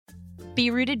Be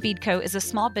Rooted Bead Co. is a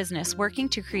small business working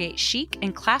to create chic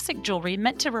and classic jewelry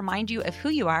meant to remind you of who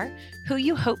you are, who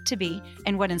you hope to be,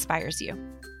 and what inspires you.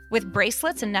 With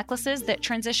bracelets and necklaces that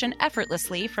transition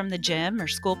effortlessly from the gym or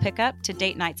school pickup to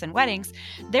date nights and weddings,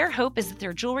 their hope is that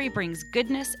their jewelry brings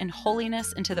goodness and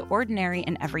holiness into the ordinary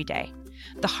and everyday.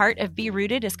 The heart of Be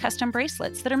Rooted is custom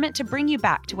bracelets that are meant to bring you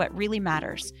back to what really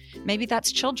matters. Maybe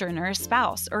that's children or a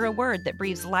spouse or a word that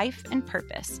breathes life and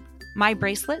purpose. My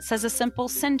bracelet says a simple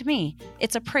 "send me."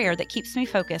 It's a prayer that keeps me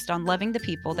focused on loving the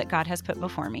people that God has put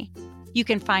before me. You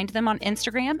can find them on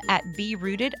Instagram at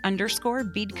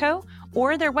BeRooted_Beadco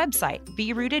or their website,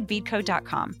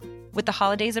 BeRootedBeadco.com. With the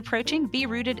holidays approaching, Be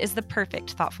Rooted is the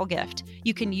perfect thoughtful gift.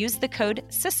 You can use the code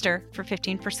SISTER for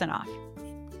 15% off.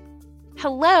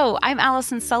 Hello, I'm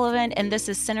Allison Sullivan, and this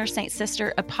is Sinner Saint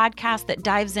Sister, a podcast that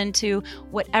dives into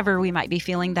whatever we might be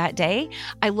feeling that day.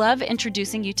 I love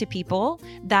introducing you to people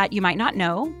that you might not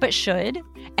know, but should.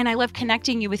 And I love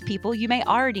connecting you with people you may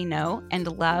already know and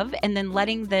love, and then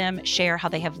letting them share how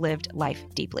they have lived life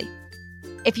deeply.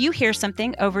 If you hear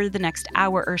something over the next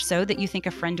hour or so that you think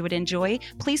a friend would enjoy,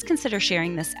 please consider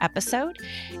sharing this episode.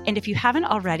 And if you haven't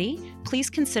already, please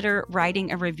consider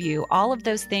writing a review. All of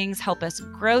those things help us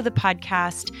grow the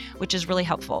podcast, which is really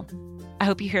helpful. I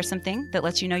hope you hear something that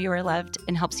lets you know you are loved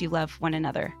and helps you love one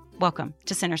another. Welcome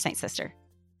to Sinner Saint Sister.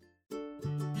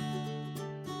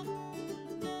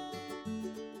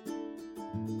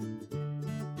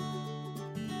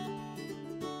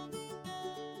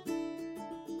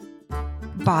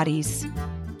 Bodies.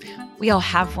 We all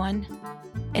have one,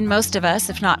 and most of us,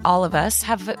 if not all of us,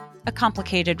 have a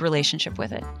complicated relationship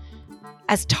with it.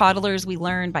 As toddlers, we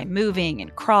learn by moving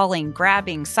and crawling,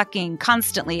 grabbing, sucking,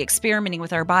 constantly experimenting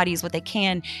with our bodies, what they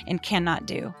can and cannot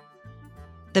do.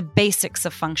 The basics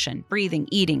of function, breathing,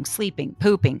 eating, sleeping,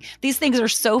 pooping, these things are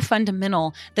so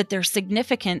fundamental that their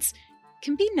significance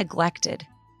can be neglected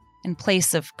in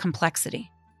place of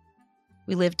complexity.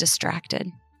 We live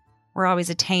distracted. We're always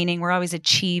attaining. We're always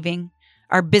achieving.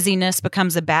 Our busyness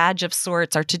becomes a badge of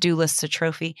sorts, our to-do list's a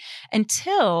trophy,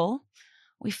 until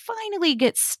we finally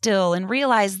get still and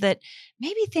realize that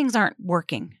maybe things aren't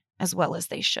working as well as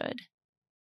they should.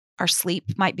 Our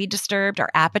sleep might be disturbed, our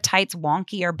appetite's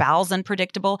wonky, our bowels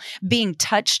unpredictable. Being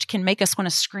touched can make us want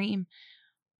to scream.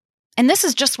 And this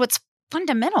is just what's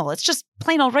fundamental. It's just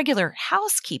plain old regular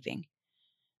housekeeping.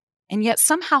 And yet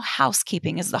somehow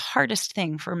housekeeping is the hardest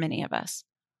thing for many of us.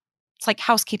 It's like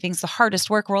housekeeping's the hardest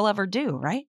work we'll ever do,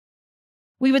 right?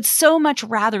 We would so much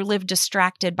rather live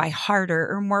distracted by harder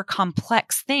or more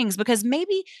complex things because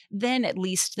maybe then at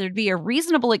least there'd be a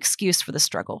reasonable excuse for the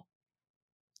struggle.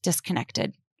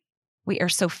 Disconnected. We are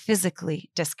so physically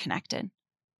disconnected.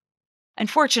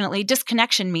 Unfortunately,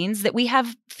 disconnection means that we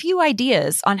have few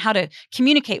ideas on how to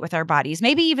communicate with our bodies.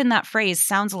 Maybe even that phrase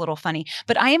sounds a little funny,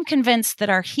 but I am convinced that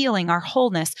our healing, our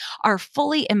wholeness, our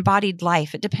fully embodied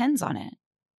life, it depends on it.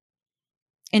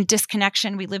 In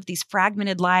disconnection, we live these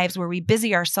fragmented lives where we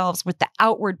busy ourselves with the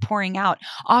outward pouring out,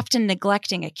 often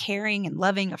neglecting a caring and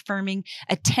loving, affirming,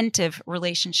 attentive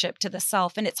relationship to the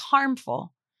self. And it's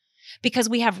harmful because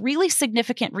we have really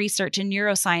significant research in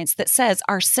neuroscience that says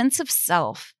our sense of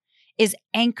self is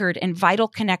anchored in vital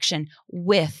connection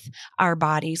with our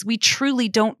bodies. We truly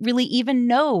don't really even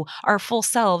know our full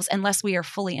selves unless we are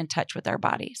fully in touch with our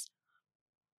bodies.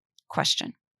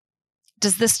 Question: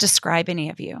 does this describe any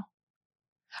of you?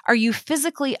 Are you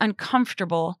physically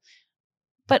uncomfortable,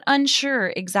 but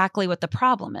unsure exactly what the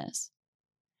problem is?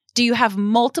 Do you have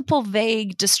multiple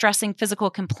vague, distressing physical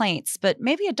complaints, but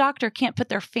maybe a doctor can't put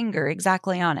their finger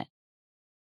exactly on it?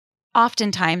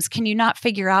 Oftentimes, can you not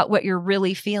figure out what you're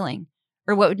really feeling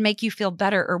or what would make you feel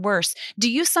better or worse?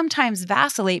 Do you sometimes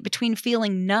vacillate between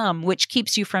feeling numb, which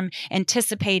keeps you from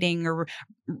anticipating or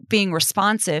being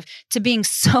responsive, to being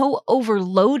so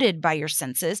overloaded by your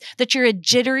senses that you're a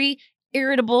jittery,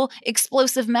 irritable,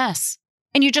 explosive mess,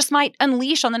 and you just might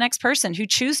unleash on the next person who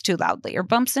chews too loudly or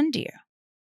bumps into you?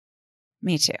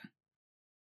 Me too.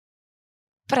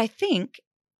 But I think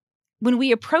when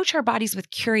we approach our bodies with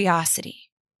curiosity,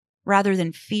 rather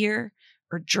than fear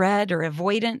or dread or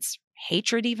avoidance,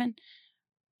 hatred even,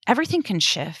 everything can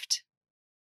shift.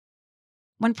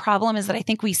 One problem is that I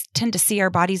think we tend to see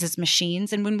our bodies as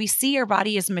machines. And when we see our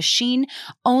body as machine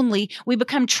only, we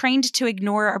become trained to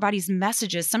ignore our body's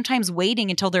messages, sometimes waiting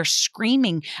until they're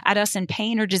screaming at us in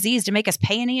pain or disease to make us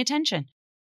pay any attention.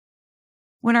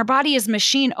 When our body is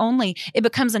machine only, it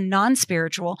becomes a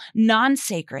non-spiritual,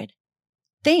 non-sacred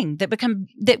thing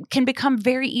that can become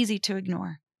very easy to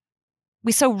ignore.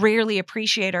 We so rarely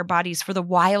appreciate our bodies for the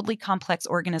wildly complex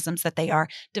organisms that they are,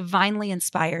 divinely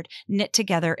inspired, knit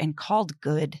together, and called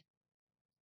good.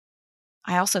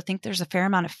 I also think there's a fair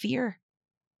amount of fear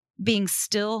being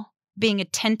still, being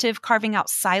attentive, carving out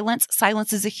silence.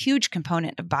 Silence is a huge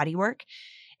component of body work.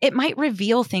 It might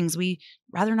reveal things we'd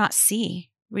rather not see,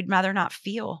 we'd rather not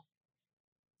feel.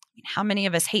 How many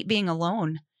of us hate being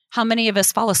alone? How many of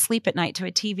us fall asleep at night to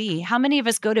a TV? How many of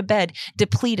us go to bed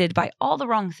depleted by all the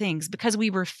wrong things because we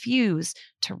refuse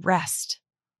to rest?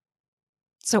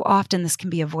 So often this can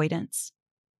be avoidance.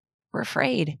 We're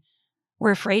afraid.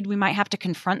 We're afraid we might have to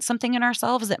confront something in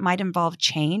ourselves that might involve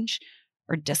change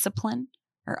or discipline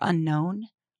or unknown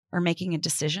or making a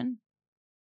decision.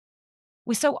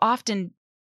 We so often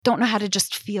don't know how to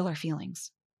just feel our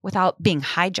feelings without being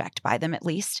hijacked by them, at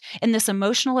least. And this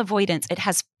emotional avoidance, it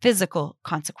has physical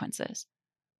consequences.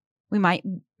 We might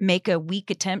make a weak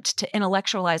attempt to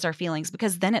intellectualize our feelings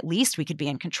because then at least we could be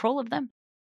in control of them.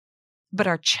 But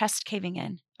our chest caving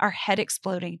in, our head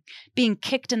exploding, being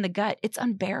kicked in the gut, it's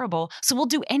unbearable. So we'll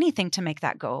do anything to make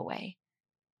that go away.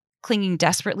 Clinging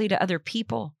desperately to other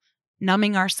people,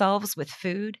 numbing ourselves with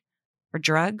food or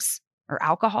drugs or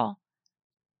alcohol.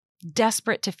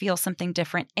 Desperate to feel something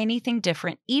different, anything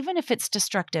different, even if it's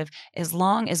destructive, as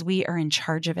long as we are in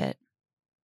charge of it.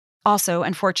 Also,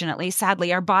 unfortunately,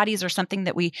 sadly, our bodies are something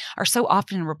that we are so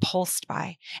often repulsed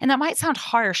by. And that might sound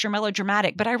harsh or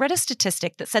melodramatic, but I read a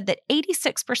statistic that said that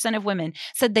 86% of women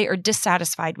said they are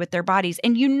dissatisfied with their bodies.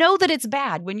 And you know that it's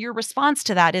bad when your response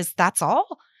to that is, that's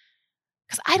all?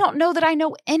 Because I don't know that I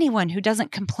know anyone who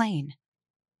doesn't complain.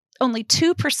 Only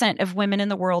 2% of women in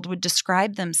the world would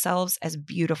describe themselves as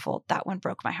beautiful. That one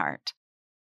broke my heart.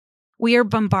 We are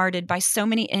bombarded by so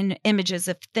many images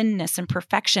of thinness and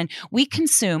perfection. We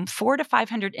consume 400 to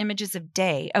 500 images a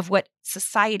day of what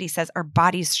society says our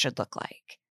bodies should look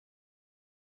like.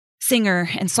 Singer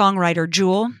and songwriter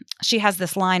Jewel, she has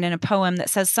this line in a poem that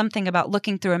says something about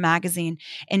looking through a magazine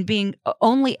and being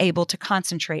only able to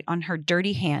concentrate on her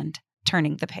dirty hand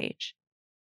turning the page.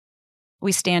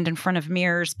 We stand in front of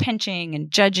mirrors, pinching and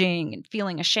judging and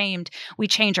feeling ashamed. We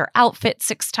change our outfit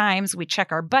 6 times. We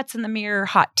check our butts in the mirror.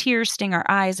 Hot tears sting our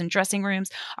eyes in dressing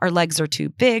rooms. Our legs are too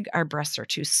big. Our breasts are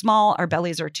too small. Our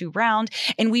bellies are too round.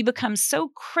 And we become so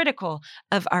critical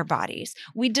of our bodies.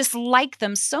 We dislike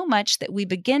them so much that we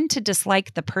begin to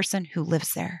dislike the person who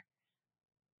lives there.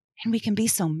 And we can be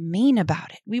so mean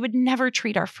about it. We would never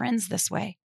treat our friends this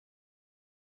way.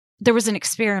 There was an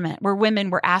experiment where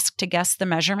women were asked to guess the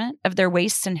measurement of their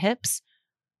waists and hips.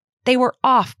 They were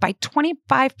off by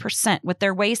 25% with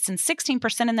their waists and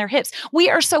 16% in their hips. We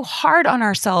are so hard on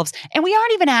ourselves and we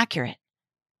aren't even accurate.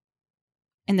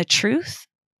 And the truth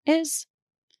is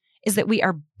that we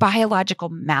are biological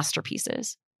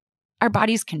masterpieces. Our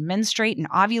bodies can menstruate and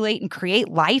ovulate and create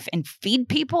life and feed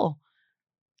people.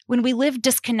 When we live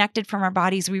disconnected from our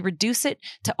bodies, we reduce it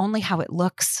to only how it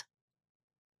looks.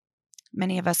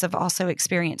 Many of us have also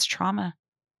experienced trauma,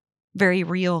 very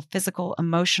real, physical,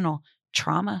 emotional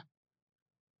trauma.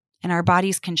 And our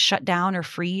bodies can shut down or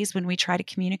freeze when we try to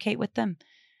communicate with them.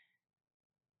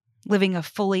 Living a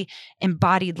fully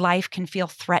embodied life can feel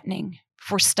threatening.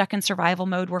 If we're stuck in survival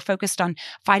mode, we're focused on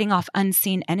fighting off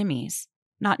unseen enemies,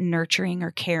 not nurturing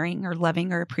or caring or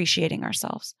loving or appreciating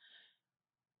ourselves.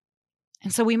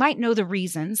 And so we might know the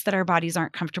reasons that our bodies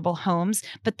aren't comfortable homes,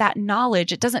 but that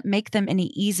knowledge, it doesn't make them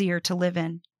any easier to live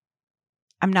in.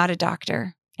 I'm not a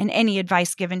doctor, and any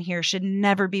advice given here should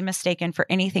never be mistaken for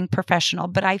anything professional,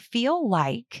 but I feel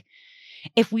like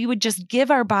if we would just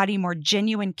give our body more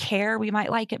genuine care, we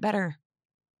might like it better.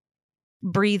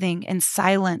 Breathing and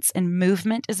silence and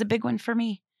movement is a big one for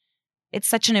me. It's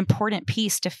such an important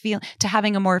piece to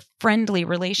having a more friendly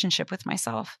relationship with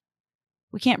myself.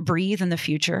 We can't breathe in the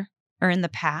future or in the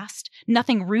past.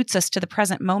 Nothing roots us to the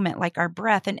present moment like our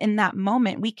breath. And in that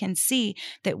moment, we can see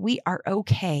that we are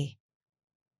okay.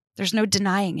 There's no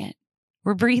denying it.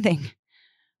 We're breathing.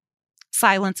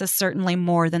 Silence is certainly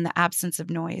more than the absence of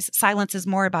noise. Silence is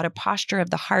more about a posture of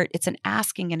the heart. It's an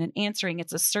asking and an answering.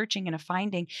 It's a searching and a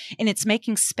finding. And it's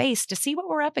making space to see what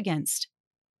we're up against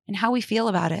and how we feel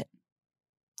about it.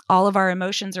 All of our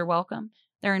emotions are welcome.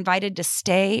 They're invited to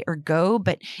stay or go,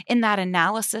 but in that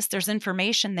analysis, there's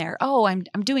information there. Oh, I'm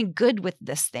doing good with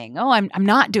this thing. Oh, I'm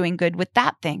not doing good with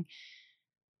that thing.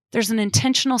 There's an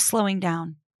intentional slowing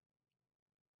down.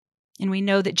 And we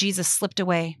know that Jesus slipped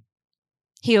away.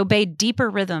 He obeyed deeper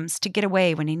rhythms to get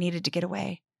away when he needed to get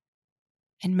away.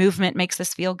 And movement makes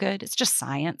us feel good. It's just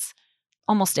science.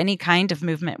 Almost any kind of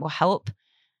movement will help.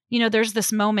 You know, there's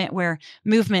this moment where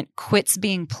movement quits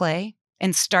being play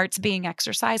and starts being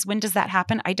exercise. When does that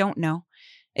happen? I don't know.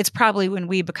 It's probably when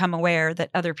we become aware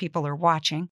that other people are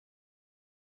watching.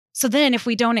 So then if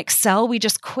we don't excel, we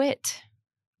just quit.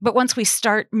 But once we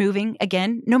start moving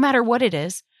again, no matter what it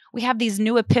is, We have these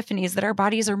new epiphanies that our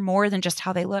bodies are more than just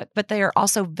how they look, but they are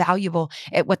also valuable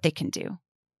at what they can do.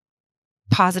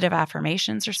 Positive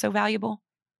affirmations are so valuable.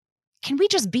 Can we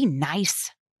just be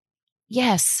nice?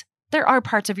 Yes, there are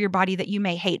parts of your body that you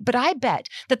may hate, but I bet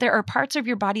that there are parts of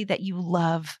your body that you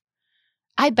love.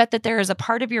 I bet that there is a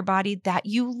part of your body that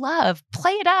you love.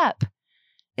 Play it up.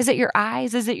 Is it your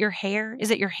eyes? Is it your hair?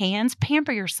 Is it your hands?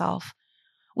 Pamper yourself.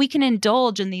 We can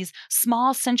indulge in these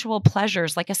small sensual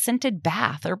pleasures like a scented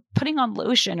bath or putting on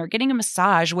lotion or getting a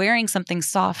massage, wearing something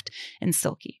soft and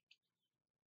silky.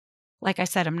 Like I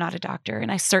said, I'm not a doctor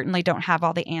and I certainly don't have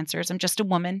all the answers. I'm just a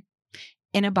woman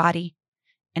in a body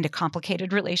and a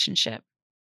complicated relationship.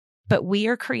 But we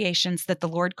are creations that the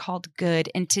Lord called good.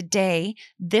 And today,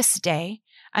 this day,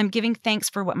 I'm giving thanks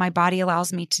for what my body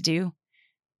allows me to do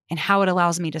and how it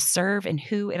allows me to serve and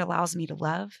who it allows me to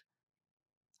love.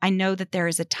 I know that there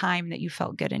is a time that you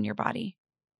felt good in your body.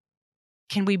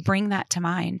 Can we bring that to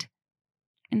mind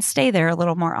and stay there a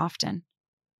little more often?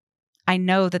 I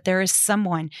know that there is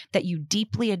someone that you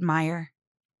deeply admire.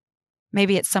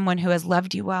 Maybe it's someone who has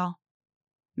loved you well.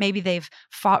 Maybe they've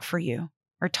fought for you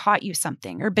or taught you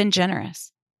something or been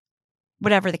generous.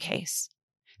 Whatever the case,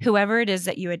 whoever it is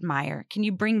that you admire, can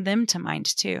you bring them to mind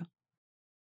too?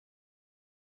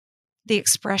 The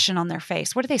expression on their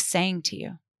face, what are they saying to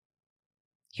you?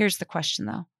 Here's the question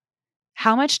though.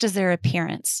 How much does their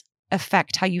appearance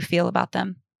affect how you feel about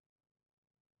them?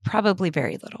 Probably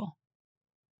very little.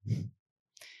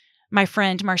 My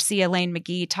friend Marcia Lane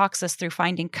McGee talks us through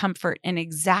finding comfort in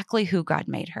exactly who God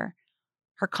made her.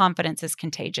 Her confidence is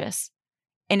contagious.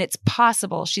 And it's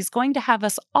possible she's going to have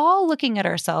us all looking at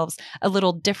ourselves a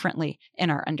little differently in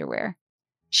our underwear.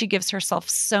 She gives herself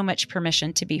so much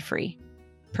permission to be free,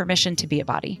 permission to be a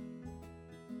body.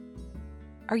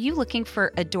 Are you looking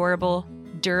for adorable,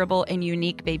 durable, and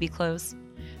unique baby clothes?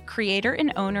 Creator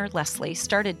and owner Leslie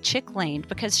started Chick Lane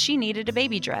because she needed a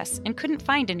baby dress and couldn't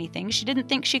find anything she didn't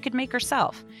think she could make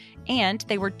herself. And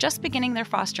they were just beginning their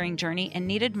fostering journey and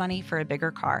needed money for a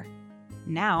bigger car.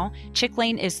 Now, Chick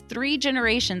Lane is 3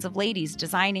 generations of ladies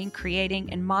designing,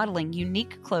 creating, and modeling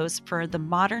unique clothes for the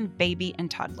modern baby and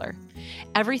toddler.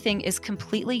 Everything is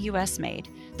completely U.S. made.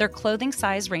 Their clothing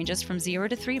size ranges from 0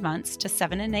 to 3 months to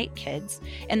 7 and 8 kids,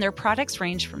 and their products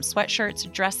range from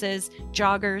sweatshirts, dresses,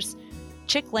 joggers.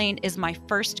 Chick Lane is my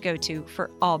first go-to for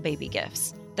all baby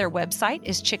gifts. Their website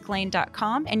is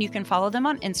chicklane.com, and you can follow them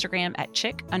on Instagram at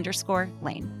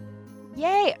chick_lane.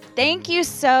 Yay. Thank you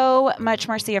so much,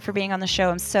 Marcia, for being on the show.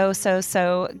 I'm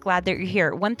so glad that you're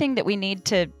here. One thing that we need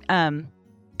to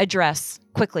address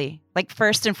quickly, like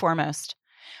first and foremost,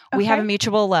 we have a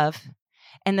mutual love,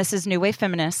 and this is New Wave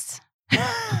Feminists.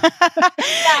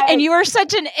 And you are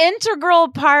such an integral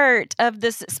part of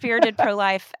this spirited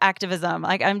pro-life activism.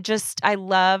 I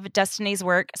love Destiny's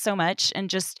work so much and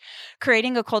just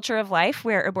creating a culture of life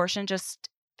where abortion just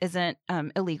isn't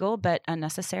illegal, but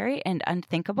unnecessary and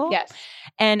unthinkable. Yes.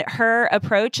 And her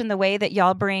approach and the way that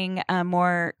y'all bring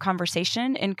more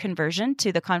conversation and conversion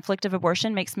to the conflict of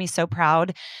abortion makes me so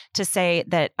proud to say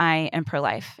that I am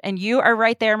pro-life. And you are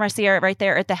right there, Marcia, right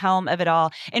there at the helm of it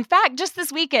all. In fact, just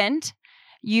this weekend,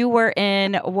 you were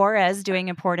in Juarez doing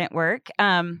important work.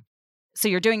 So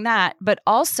you're doing that, but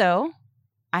also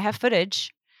I have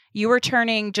footage. You were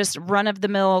turning just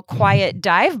run-of-the-mill quiet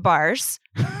dive bars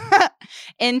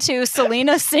into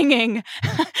Selena singing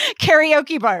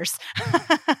karaoke bars.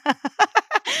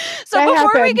 So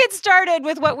before we get started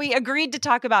with what we agreed to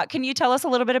talk about, can you tell us a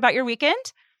little bit about your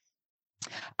weekend?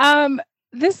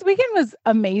 This weekend was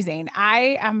amazing.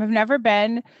 I have never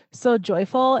been so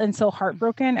joyful and so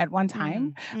heartbroken at one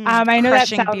time. I know that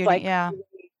sounds beauty,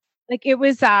 like it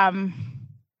was,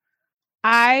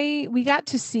 we got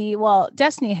to see,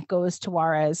 Destiny goes to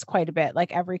Juarez quite a bit,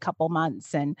 like every couple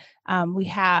months. And we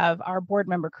have our board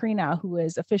member, Karina, who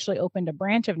has officially opened a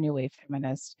branch of New Wave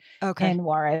Feminist in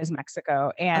Juarez,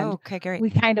 Mexico. And great. we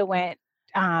kind of went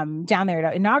down there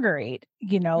to inaugurate,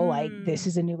 like this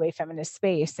is a New Wave Feminist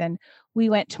space. And we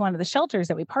went to one of the shelters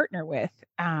that we partner with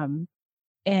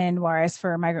in Juarez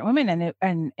for migrant women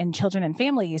and children and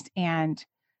families. And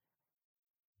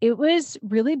it was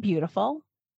really beautiful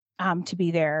to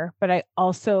be there, but I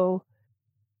also,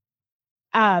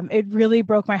 it really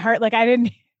broke my heart. Like I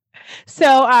didn't,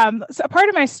 so part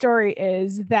of my story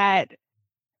is that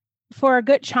for a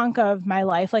good chunk of my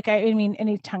life, like, I mean,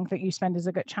 any chunk that you spend is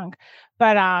a good chunk,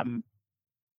 but,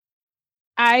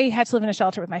 I had to live in a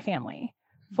shelter with my family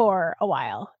for a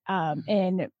while.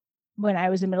 And when I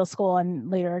was in middle school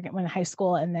and later again when in high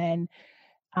school, and then,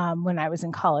 when I was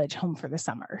in college, home for the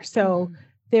summer. So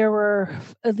there were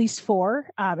at least 4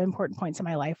 important points in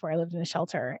my life where I lived in a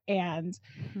shelter, and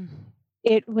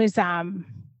it was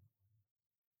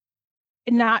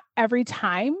not every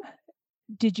time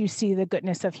did you see the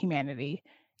goodness of humanity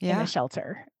in a Yeah.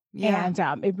 shelter. Yeah.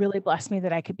 And it really blessed me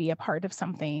that I could be a part of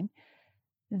something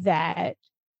that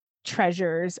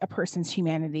treasures a person's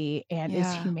humanity and is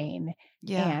Yeah. humane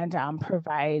Yeah. and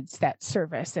provides that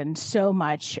service. And so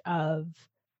much of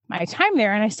my time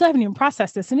there, and I still haven't even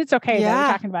processed this, and it's okay that we're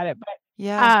Yeah. talking about it, but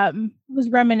Yeah. was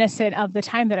reminiscent of the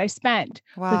time that I spent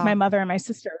with my Wow. mother and my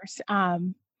sisters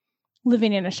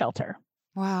living in a shelter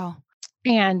Wow.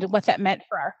 and what that meant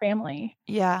for our family.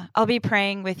 Yeah. I'll be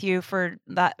praying with you for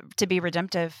that to be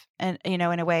redemptive and, in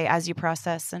a way as you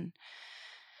process and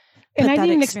And put I that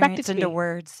didn't expect it experience to into be.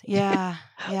 words. Yeah.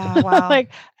 Yeah. Wow.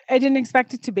 Like, I didn't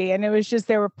expect it to be. And it was just,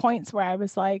 there were points where I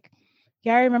was like,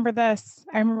 yeah, I remember this.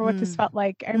 I remember what this Mm. felt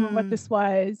like. I remember what Mm. this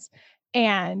was.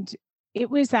 And it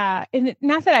was not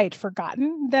that I'd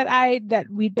forgotten that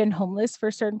we'd been homeless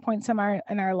for certain points in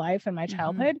our life in my Mm-hmm.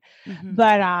 childhood, Mm-hmm.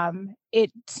 but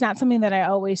it's not something that I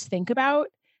always think about.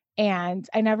 And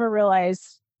I never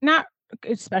not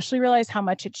especially realize how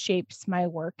much it shapes my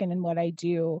work and in what I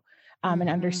do, and Mm-hmm.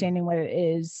 understanding what it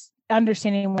is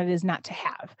not to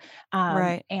have,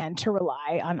 Right. and to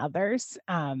rely on others.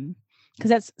 Because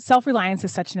that's self-reliance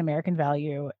is such an American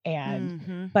value, and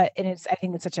Mm-hmm. I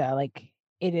think it's such a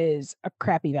it is a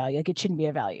crappy value. Like, it shouldn't be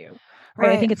a value, right? I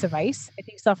Right. think it's a vice. I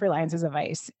think self-reliance is a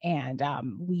vice, and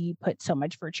we put so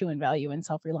much virtue and value in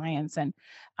self-reliance, and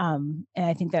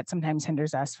I think that sometimes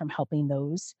hinders us from helping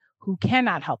those who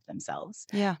cannot help themselves.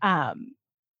 Yeah.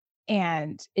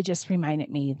 And it just reminded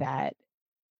me that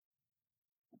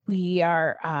we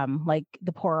are, like,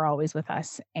 the poor are always with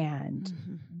us, and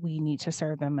Mm-hmm. we need to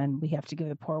serve them, and we have to give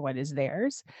the poor what is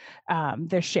theirs,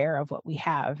 their share of what we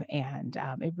have. And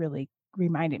it really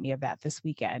reminded me of that this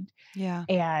weekend. Yeah.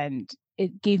 And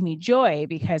it gave me joy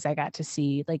because I got to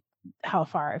see, like, how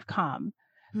far I've come,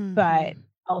 but Mm-hmm.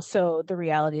 also the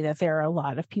reality that there are a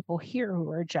lot of people here who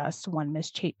are just one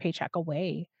missed paycheck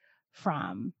away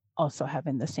from also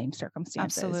having the same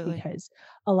circumstances, Absolutely. because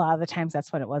a lot of the times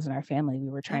that's what it was in our family. We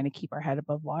were Yep. trying to keep our head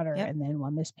above water, Yep. and then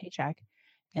one missed paycheck,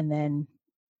 Yep. and then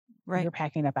we Right. were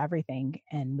packing up everything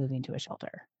and moving to a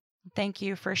shelter. Thank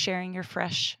you for sharing your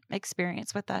fresh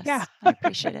experience with us. Yeah. I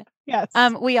appreciate it. Yes.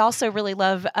 We also really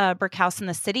love Brick House in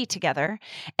the City together.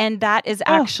 And that is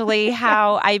Oh. actually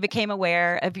how I became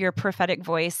aware of your prophetic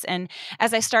voice. And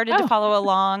as I started to Oh. follow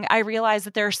along, I realized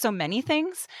that there are so many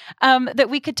things that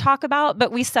we could talk about,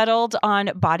 but we settled on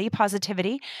body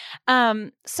positivity.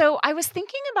 So I was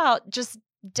thinking about just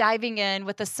diving in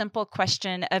with a simple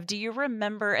question of, do you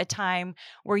remember a time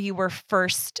where you were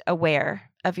first aware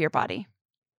of your body?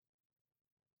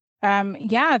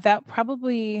 Yeah, that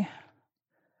probably,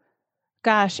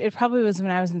 gosh, it probably was when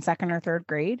I was in second or third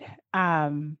grade.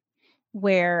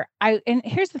 Where and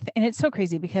here's and it's so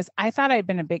crazy because I thought I'd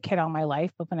been a big kid all my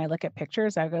life, but when I look at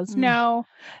pictures, I goes, Mm. no,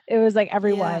 it was like Yeah.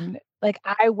 everyone, like,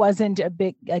 I wasn't a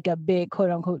big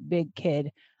quote unquote big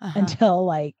kid Uh-huh. until,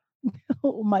 like,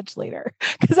 much later.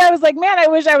 Cause I was like, man, I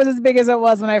wish I was as big as it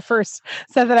was when I first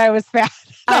said that I was fat.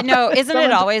 I know. Isn't it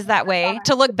Someone always that way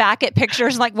to look back at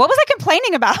pictures like, what was I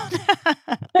complaining about?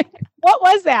 what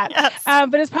was that? Yes.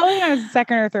 But it's probably when I was in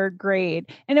second or third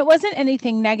grade, and it wasn't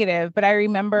anything negative, but I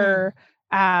remember,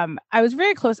 I was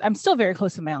very close. I'm still very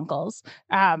close to my uncles.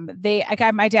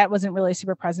 My dad wasn't really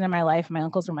super present in my life. My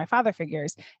uncles were my father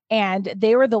figures, and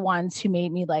they were the ones who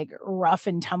made me, like, rough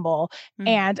and tumble. Mm.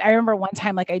 And I remember one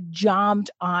time, like, I jumped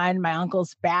on my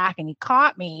uncle's back and he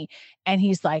caught me, and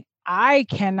he's like, I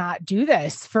cannot do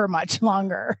this for much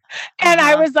longer. And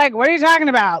I was like, what are you talking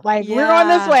about? Like, we're going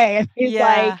this way. And he's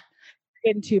like,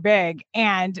 getting too big.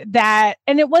 And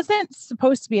it wasn't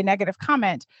supposed to be a negative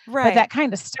comment, right. but that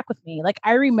kind of stuck with me. Like,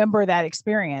 I remember that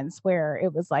experience where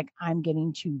it was like, I'm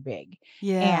getting too big.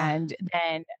 Yeah. And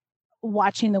then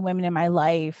watching the women in my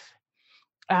life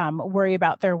worry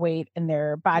about their weight and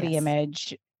their body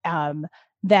image,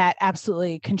 that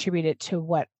absolutely contributed to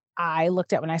what I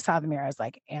looked at when I saw the mirror. I was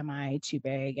like, am I too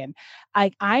big? And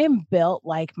I am built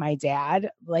like my dad.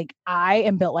 Like, I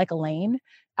am built like Elaine,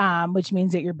 which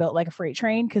means that you're built like a freight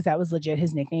train, because that was legit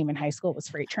his nickname in high school, was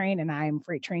Freight Train, and I'm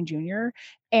Freight Train Junior.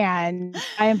 And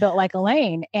I am built like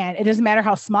Elaine, and it doesn't matter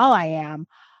how small I am,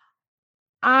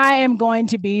 I am going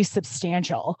to be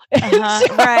substantial.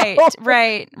 Right.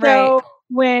 So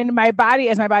when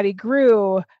as my body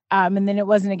grew, and then it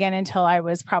wasn't again until I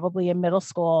was probably in middle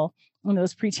school, in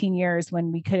those preteen years,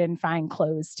 when we couldn't find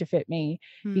clothes to fit me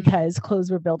because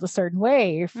clothes were built a certain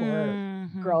way for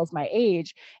girls my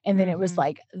age. And then it was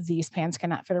like, these pants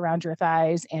cannot fit around your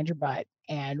thighs and your butt.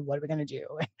 and what are we going to do?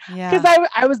 Yeah. Because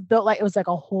I was built like, it was like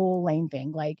a whole Lane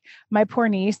thing. Like my poor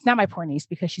niece, not my poor niece,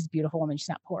 because she's a beautiful woman. She's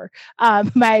not poor.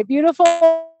 My beautiful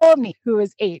niece, who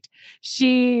is 8,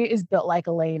 she is built like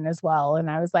a Lane as well. And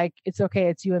I was like, it's okay.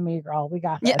 It's you and me, girl. We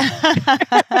got this.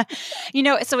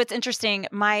 Yeah. So it's interesting.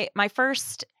 My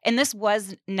first, and this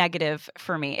was negative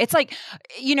for me. It's like,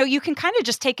 you can kind of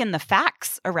just take in the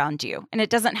facts around you, and it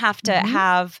doesn't have to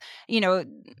have,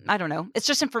 I don't know. It's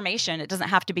just information. It doesn't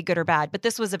have to be good or bad, but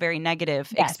this was a very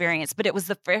negative experience. But it was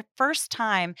the first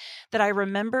time that I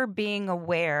remember being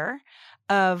aware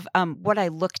of what I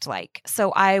looked like.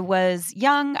 So I was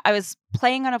young. I was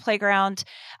playing on a playground.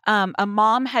 A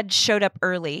mom had showed up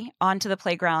early onto the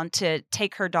playground to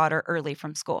take her daughter early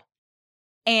from school.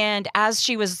 And as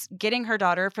she was getting her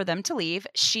daughter for them to leave,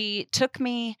 she took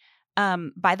me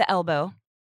by the elbow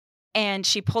and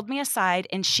she pulled me aside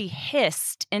and she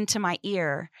hissed into my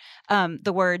ear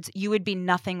the words, "You would be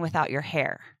nothing without your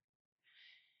hair."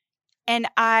 And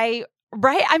I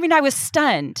was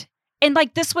stunned. And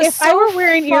like, this was if I were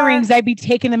wearing earrings, I'd be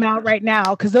taking them out right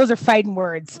now because those are fighting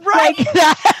words. Right.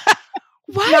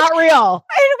 Like, not real.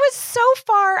 It was so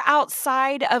far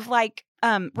outside of like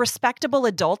respectable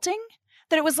adulting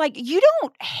that it was like, you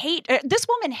don't hate, this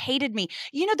woman hated me.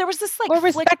 There was this like or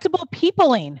respectable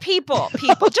peopling. People,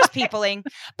 just peopling.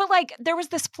 But like, there was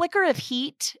this flicker of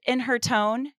heat in her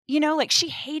tone, like she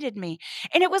hated me.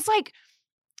 And it was like,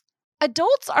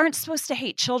 adults aren't supposed to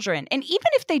hate children. And even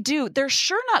if they do, they're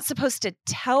sure not supposed to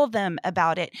tell them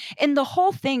about it. And the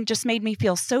whole thing just made me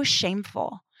feel so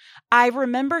shameful. I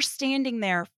remember standing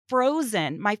there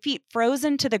frozen, my feet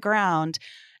frozen to the ground,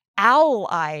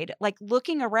 owl-eyed, like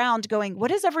looking around going,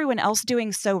 what is everyone else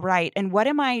doing so right? And what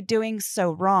am I doing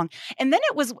so wrong? And then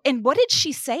and what did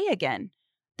she say again?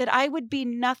 That I would be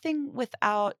nothing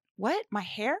without what? My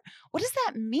hair? What does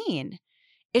that mean?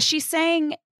 Is she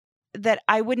saying that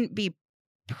I wouldn't be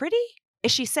pretty?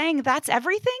 Is she saying that's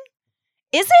everything?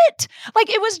 Is it? Like,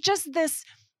 it was just this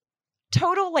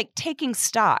total like taking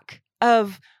stock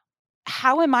of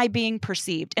how am I being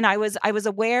perceived? And I was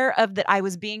aware of that I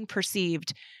was being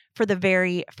perceived for the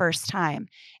very first time.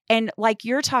 And like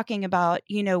you're talking about,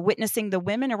 witnessing the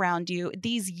women around you,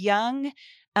 these young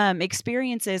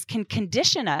experiences can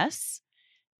condition us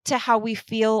to how we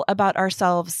feel about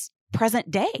ourselves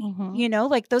present day,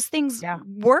 like those things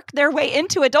work their way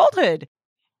into adulthood.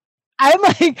 I'm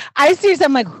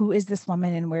like, who is this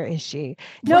woman and where is she?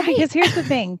 No, because here's the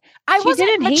thing. She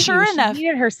wasn't mature enough. She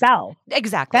hated herself.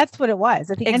 Exactly. That's what it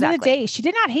was. At the end of the day, she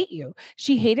did not hate you.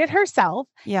 She hated herself.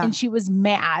 Yeah. And she was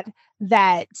mad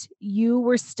that you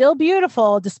were still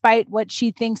beautiful despite what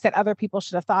she thinks that other people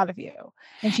should have thought of you.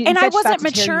 And I wasn't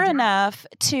mature enough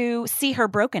to see her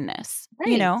brokenness,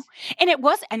 and it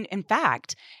was, and in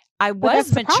fact, I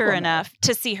was mature enough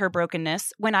to see her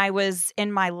brokenness when I was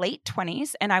in my late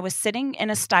 20s and I was sitting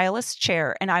in a stylist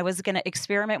chair and I was going to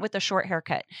experiment with a short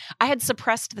haircut. I had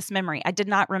suppressed this memory. I did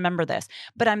not remember this,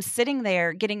 but I'm sitting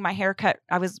there getting my hair cut.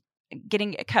 I was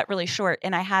getting it cut really short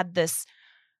and I had this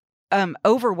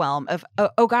overwhelm of,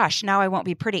 oh gosh, now I won't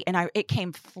be pretty. And it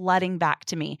came flooding back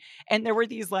to me. And there were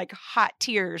these like hot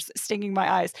tears stinging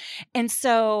my eyes. And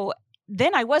so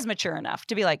then I was mature enough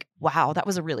to be like, wow, that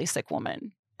was a really sick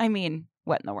woman. I mean,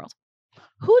 what in the world?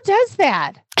 Who does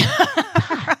that?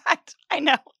 Right. I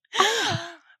know.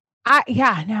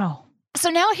 No. So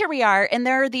now here we are, and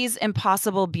there are these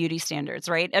impossible beauty standards,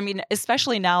 right? I mean,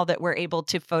 especially now that we're able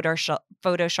to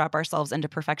Photoshop ourselves into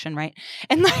perfection, right?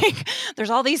 And like,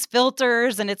 there's all these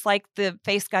filters, and it's like the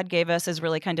face God gave us is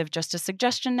really kind of just a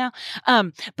suggestion now.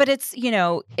 But it's,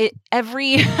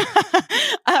 every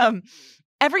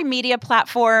every media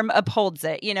platform upholds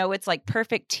it. It's like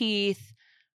perfect teeth,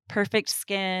 perfect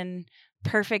skin,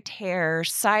 perfect hair,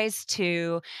 size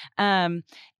 2. And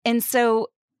so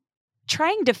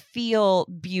trying to feel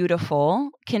beautiful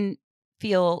can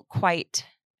feel quite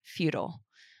futile.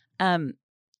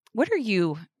 What are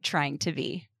you trying to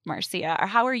be, Marcia? Or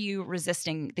how are you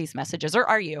resisting these messages? Or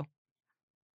are you?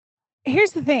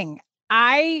 Here's the thing.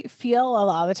 I feel a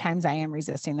lot of the times I am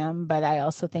resisting them, but I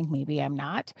also think maybe I'm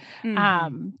not,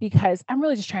 because I'm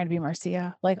really just trying to be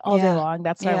Marcia, like all day long.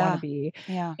 That's what I want to be.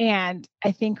 Yeah. And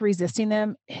I think resisting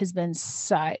them has been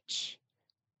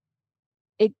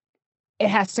it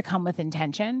has to come with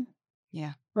intention.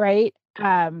 Yeah. Right.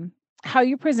 How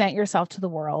you present yourself to the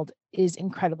world is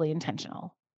incredibly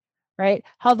intentional, right?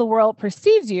 How the world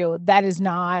perceives you, that is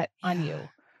not on you,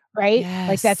 right? Yes.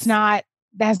 Like that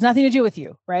has nothing to do with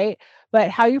you, right? But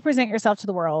how you present yourself to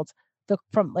the world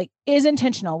is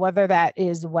intentional, whether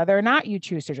or not you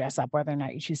choose to dress up, whether or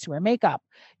not you choose to wear makeup,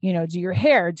 do your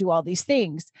hair, do all these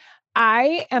things.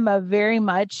 I am a very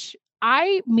much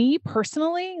me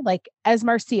personally, like as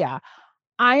Marcia,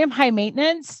 I am high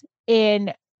maintenance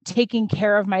in taking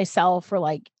care of myself for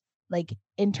like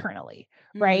internally,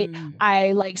 right? Mm.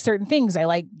 I like certain things. I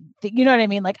like, you know what I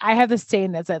mean? Like I have this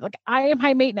saying that says like, I am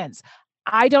high maintenance.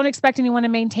 I don't expect anyone to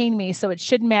maintain me, so it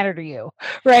shouldn't matter to you,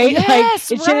 right? Yes,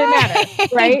 like it shouldn't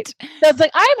matter, right? So it's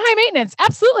like, I'm high maintenance.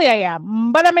 Absolutely I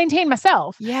am, but I maintain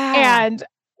myself. Yeah. And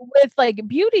with like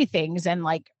beauty things and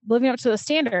like living up to the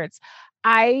standards,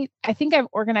 I think I've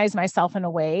organized myself in a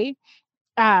way,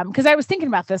 because I was thinking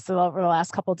about this over the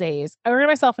last couple of days. I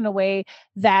organized myself in a way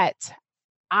that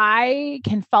I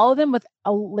can follow them with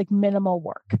a like minimal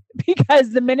work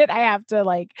because the minute I have to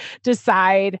like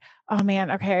decide, oh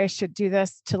man, okay, I should do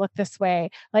this to look this way.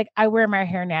 Like I wear my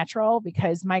hair natural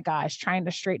because my gosh, trying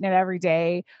to straighten it every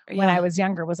day when I was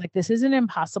younger was like, this is an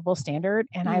impossible standard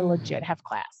and I legit have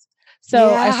class.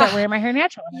 So I start wearing my hair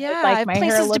natural. And it's like my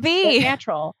hair looks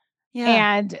natural.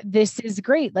 Yeah. And this is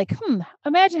great. Like,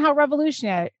 imagine how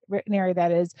revolutionary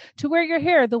that is to wear your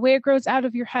hair the way it grows out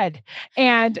of your head.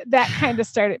 And that kind of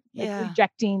started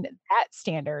rejecting that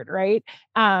standard, right?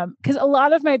 Because a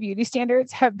lot of my beauty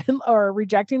standards have been, or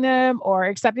rejecting them or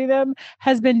accepting them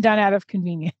has been done out of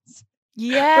convenience.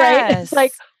 Yes. Right? It's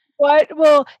like, what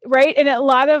will, right? And a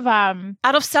lot of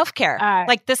out of self-care.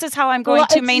 Like this is how I'm going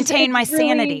to maintain my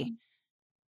sanity.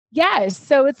 Yes.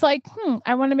 So it's like,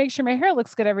 I want to make sure my hair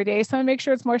looks good every day. So I'm going to make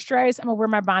sure it's moisturized. I'm going to wear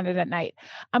my bonnet at night.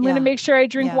 I'm going to make sure I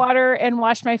drink water and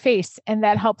wash my face. And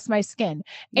that helps my skin.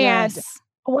 Yes.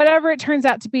 And whatever it turns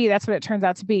out to be, that's what it turns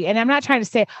out to be. And I'm not trying to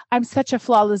say I'm such a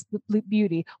flawless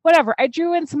beauty, whatever. I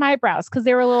drew in some eyebrows because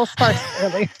they were a little sparse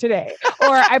earlier today,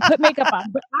 or I put makeup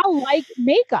on, but I like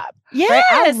makeup. Yes. Right?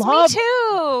 I love, me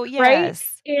too.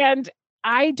 Yes. Right? And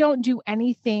I don't do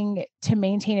anything to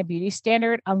maintain a beauty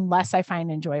standard unless I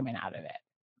find enjoyment out of it.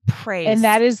 Praise. And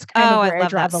that is kind of where I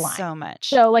draw the line. So much.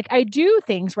 So like I do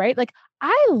things, right? Like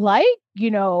I like,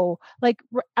 like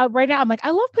right now I'm like,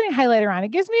 I love putting highlighter on. It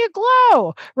gives me a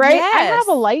glow, right? Yes. I have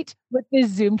a light with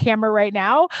this Zoom camera right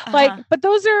now. Like, but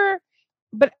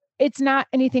it's not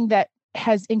anything that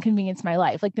has inconvenienced my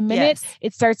life. Like the minute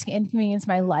it starts to inconvenience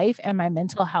my life and my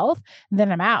mental health,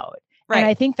 then I'm out. Right. And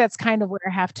I think that's kind of where I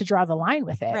have to draw the line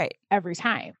with it every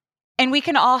time. And we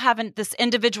can all have this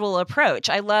individual approach.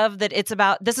 I love that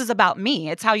this is about me.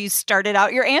 It's how you started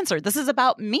out your answer. This is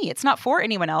about me. It's not for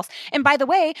anyone else. And by the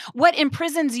way, what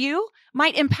imprisons you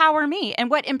might empower me, and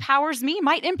what empowers me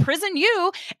might imprison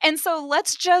you. And so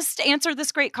let's just answer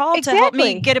this great call to help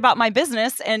me get about my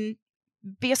business and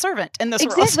be a servant in this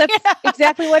world. That's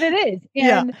exactly what it is.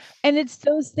 And it's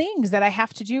those things that I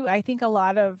have to do. I think a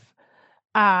lot of,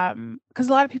 because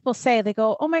a lot of people say, they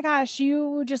go, oh my gosh,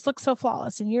 you just look so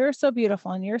flawless and you're so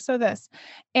beautiful and you're so this.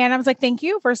 And I was like, thank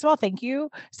you. First of all, thank you.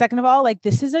 Second of all, like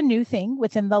this is a new thing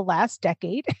within the last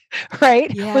decade,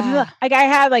 right? Yeah.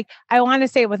 I want to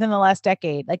say within the last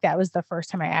decade, like that was the first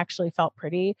time I actually felt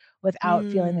pretty without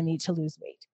feeling the need to lose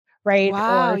weight. Right.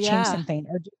 Wow, or change something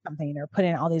or do something or put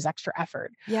in all these extra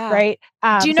effort. Yeah. Right.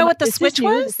 Do you know what the switch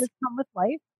was? This has come with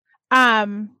life.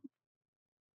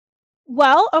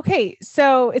 Well, okay.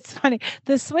 So it's funny.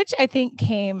 The switch, I think,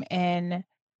 came in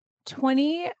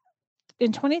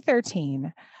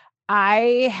 2013.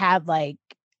 I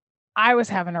was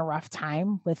having a rough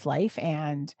time with life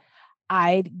and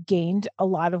I'd gained a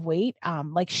lot of weight,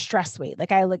 like stress weight.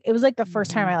 It was like the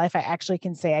first time in my life I actually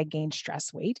can say I gained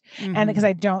stress weight. And because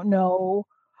I don't know,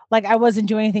 like I wasn't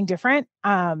doing anything different.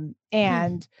 And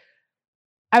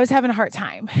I was having a hard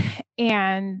time.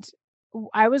 And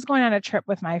I was going on a trip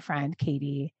with my friend,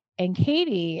 Katie, and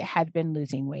Katie had been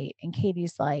losing weight. And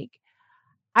Katie's like,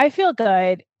 I feel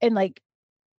good. And like,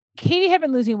 Katie had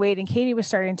been losing weight and Katie was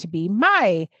starting to be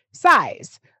my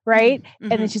size. Right.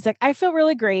 And then she's like, I feel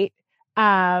really great.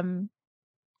 I'm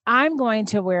going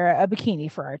to wear a bikini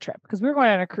for our trip because we were going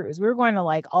on a cruise. We were going to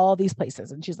like all these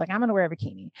places. And she's like, I'm going to wear a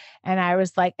bikini. And I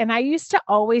was like, and I used to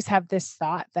always have this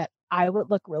thought that I would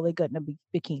look really good in a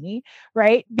bikini.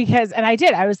 Right. And I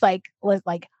did, I was like,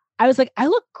 I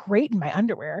look great in my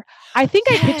underwear. I think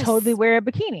I could totally wear a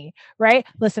bikini. Right.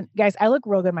 Listen, guys, I look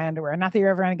real good in my underwear. Not that you're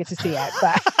ever going to get to see it,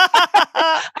 but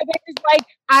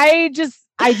I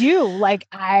do. Like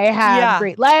I have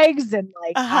great legs and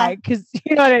like, cause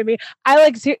you know what I mean?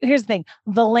 Here's the thing.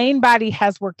 The Lane body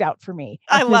has worked out for me.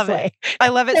 I love it. I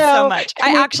love it so much.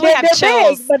 I actually have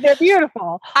chills. Big, but they're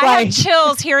beautiful. I have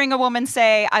chills hearing a woman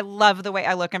say, I love the way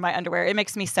I look in my underwear. It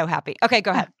makes me so happy. Okay,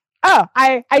 go ahead. Oh,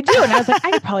 I do. And I was like,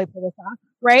 I could probably pull this off.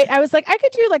 Right. I was like, I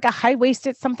could do like a high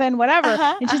waisted something, whatever.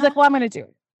 And she's like, well, I'm going to do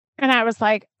it. And I was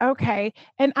like, okay.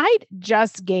 And I'd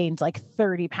just gained like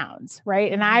 30 pounds.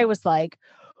 Right. And I was like,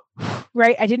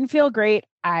 right. I didn't feel great.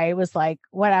 I was like,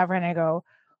 whatever. And I go,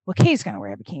 well, Kay's going to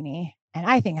wear a bikini and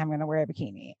I think I'm going to wear a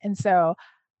bikini. And so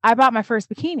I bought my first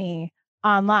bikini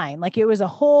online. Like it was a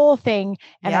whole thing.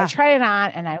 And I tried it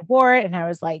on and I wore it and I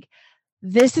was like,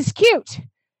 this is cute.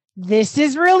 This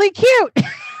is really cute.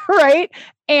 Right.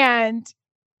 And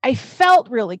I felt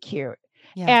really cute.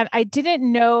 Yeah. And I didn't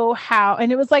know how,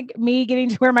 and it was like me getting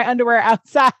to wear my underwear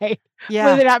outside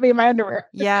with it not being my underwear.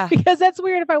 Yeah. Because that's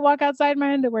weird if I walk outside in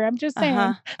my underwear. I'm just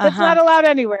saying that's not allowed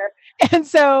anywhere. And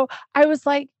so I was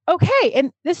like, okay.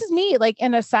 And this is me like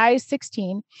in a size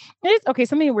 16. It's okay.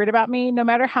 Something weird about me, no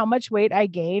matter how much weight I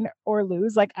gain or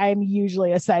lose, like I'm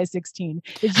usually a size 16.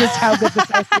 It's just how good the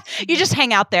size 16 You just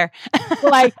hang out there.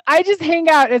 Like I just hang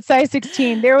out at size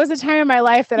 16. There was a time in my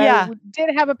life that I did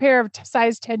have a pair of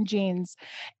size 10 jeans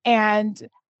and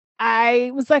I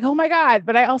was like, oh my God,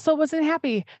 but I also wasn't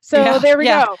happy. So there we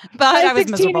go. But I was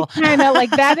miserable. Kind of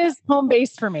like that is home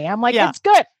base for me. I'm like, it's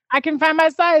good. I can find my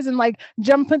size and like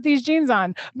put these jeans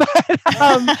on. But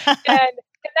and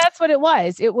that's what it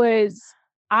was. It was,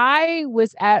 I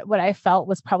was at what I felt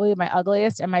was probably my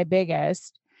ugliest and my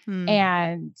biggest.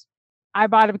 And I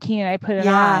bought a bikini and I put it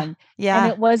on. Yeah.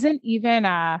 And it wasn't even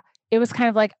it was kind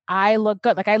of like, I look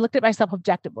good. Like I looked at myself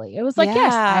objectively. It was like,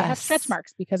 yes, I have stretch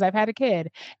marks because I've had a kid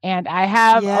and I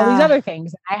have all these other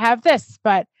things. I have this,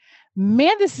 but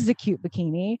man, this is a cute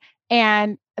bikini.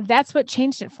 And that's what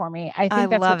changed it for me. I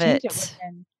think that's what changed it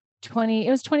within it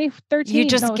was 2013. You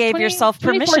just gave yourself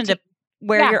permission to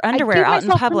wear your underwear out in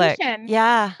public.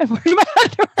 Yeah. And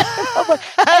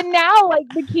now like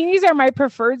bikinis are my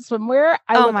preferred swimwear.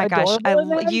 Oh my gosh.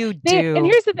 You do. And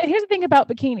here's the thing about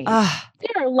bikinis.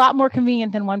 They're a lot more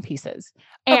convenient than one pieces.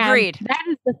 And agreed. That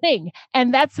is the thing.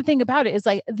 And that's the thing about it is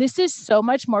like, this is so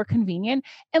much more convenient.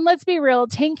 And let's be real,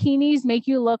 tankinis make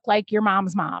you look like your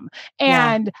mom's mom.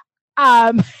 And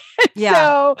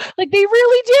so like they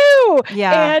really do.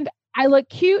 Yeah. And I look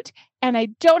cute and I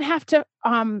don't have to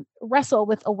wrestle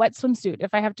with a wet swimsuit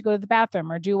if I have to go to the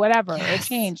bathroom or do whatever or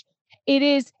change. It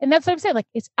is, and that's what I'm saying. Like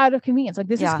it's out of convenience. Like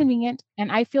this is convenient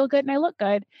and I feel good and I look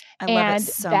good. I love it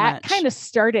so that much. Kind of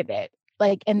started it.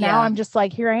 Like, and now I'm just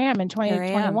like, here I am in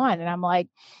 2021 and I'm like,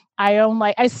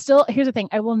 here's the thing.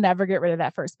 I will never get rid of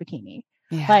that first bikini.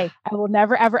 Yeah. Like I will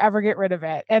never, ever, ever get rid of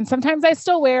it. And sometimes I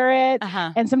still wear it.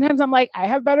 And sometimes I'm like, I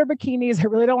have better bikinis. I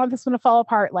really don't want this one to fall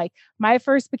apart. Like my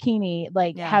first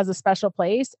bikini, has a special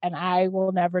place and I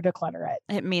will never declutter it.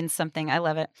 It means something. I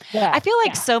love it. Yeah. I feel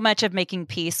like so much of making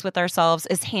peace with ourselves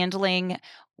is handling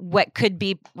what could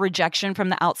be rejection from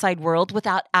the outside world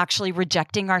without actually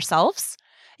rejecting ourselves.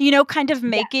 You know, kind of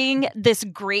making this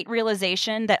great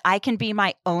realization that I can be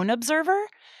my own observer.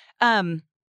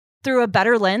 Through a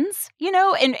better lens, you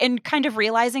know, and kind of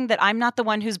realizing that I'm not the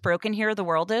one who's broken here, the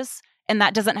world is, and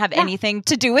that doesn't have anything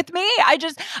to do with me. I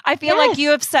feel like you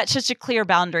have set such a clear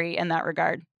boundary in that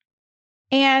regard.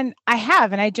 And I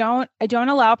have, and I don't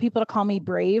allow people to call me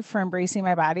brave for embracing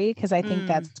my body because I think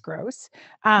that's gross.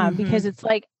 Because it's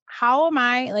like, how am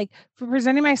I like for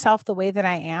presenting myself the way that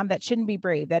I am? That shouldn't be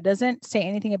brave. That doesn't say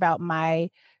anything about my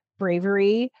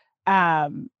bravery.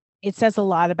 It says a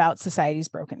lot about society's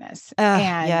brokenness.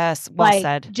 And yes, well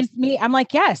said. Just me, I'm like,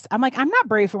 I'm not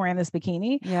brave for wearing this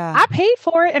bikini. Yeah. I paid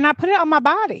for it and I put it on my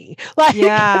body. Like,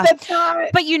 that's not.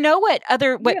 But you know what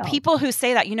people who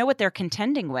say that, you know what they're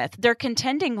contending with? They're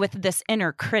contending with this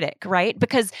inner critic, right?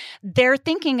 Because they're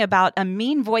thinking about a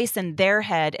mean voice in their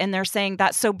head and they're saying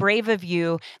that's so brave of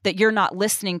you that you're not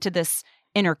listening to this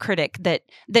inner critic that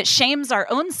shames our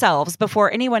own selves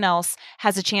before anyone else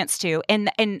has a chance to.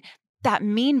 And that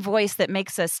mean voice that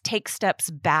makes us take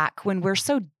steps back when we're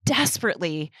so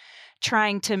desperately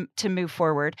trying to move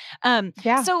forward.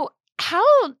 So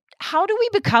how do we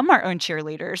become our own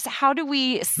cheerleaders? How do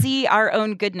we see our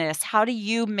own goodness? How do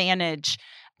you manage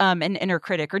an inner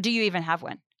critic, or do you even have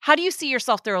one? How do you see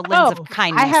yourself through a lens of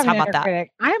kindness? I have How an about inner that?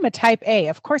 critic. I am a type A.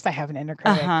 Of course I have an inner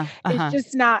critic. It's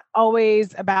just not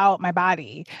always about my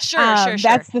body. Sure.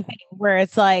 That's the thing where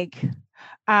it's like,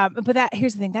 but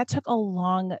here's the thing, that took a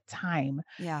long time.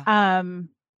 Yeah.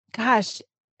 Gosh.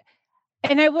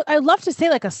 And I love to say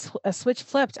like a switch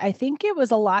flipped. I think it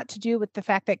was a lot to do with the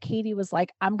fact that Katie was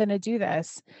like, I'm going to do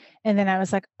this. And then I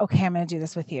was like, okay, I'm going to do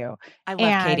this with you. I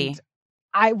love Katie.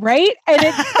 Right. And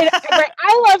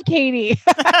I love Katie.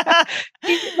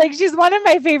 She's one of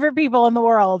my favorite people in the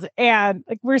world. And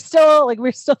we're still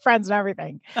friends and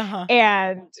everything.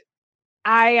 And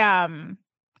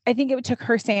I think it took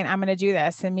her saying, I'm going to do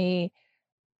this, and me,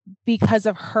 because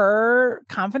of her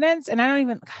confidence. And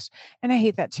and I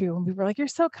hate that too. When people are like,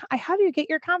 how do you get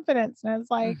your confidence? And I was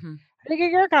like, how do you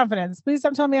get your confidence? Please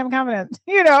don't tell me I'm confident,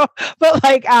 but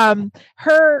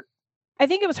I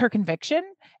think it was her conviction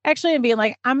actually, and being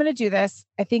like, I'm going to do this.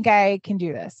 I think I can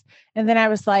do this. And then I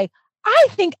was like, I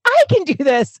think I can do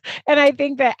this. And I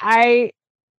think that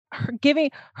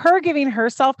giving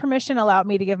herself permission allowed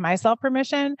me to give myself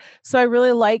permission. So I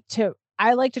really like to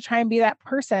try and be that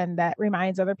person that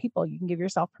reminds other people you can give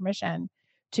yourself permission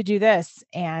to do this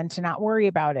and to not worry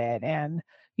about it, and,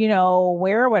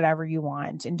 wear whatever you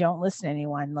want and don't listen to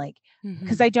anyone. Like,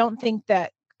 because I don't think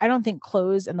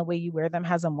clothes and the way you wear them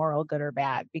has a moral good or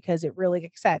bad, because it really,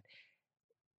 like I said,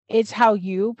 it's how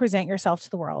you present yourself to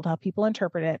the world, how people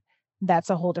interpret it. That's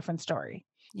a whole different story.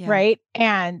 Yeah. Right.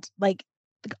 And like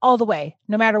all the way,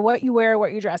 no matter what you wear,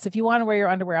 what you dress, if you want to wear your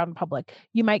underwear out in public,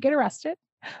 you might get arrested,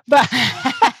 but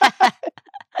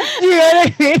you know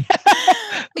what I mean?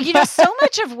 So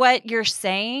much of what you're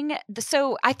saying.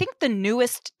 So I think the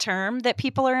newest term that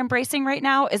people are embracing right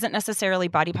now isn't necessarily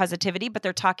body positivity, but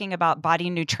they're talking about body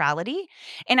neutrality.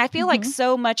 And I feel like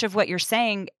so much of what you're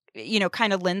saying,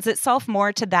 kind of lends itself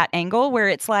more to that angle where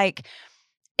it's like,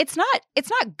 it's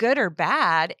not good or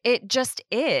bad. It just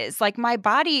is. Like, my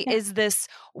body is this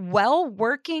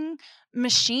well-working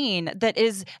machine that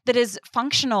is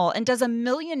functional and does a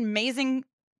million amazing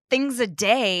things a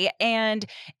day. And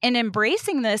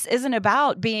embracing this isn't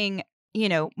about being,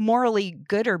 morally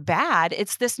good or bad.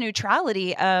 It's this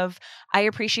neutrality of, I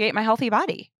appreciate my healthy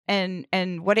body and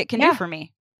what it can do for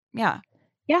me. Yeah.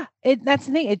 Yeah. That's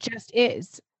the thing. It just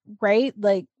is, right?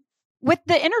 Like, with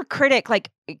the inner critic, like,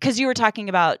 because you were talking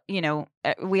about,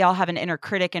 we all have an inner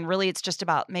critic, and really it's just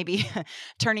about maybe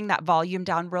turning that volume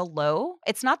down real low.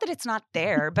 It's not that it's not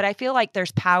there, but I feel like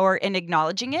there's power in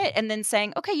acknowledging it and then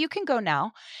saying, okay, you can go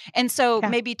now. And so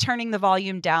maybe turning the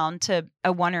volume down to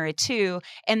a 1 or a 2,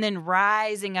 and then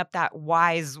rising up that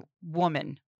wise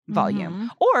woman volume,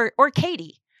 or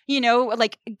Katie.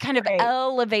 Like kind of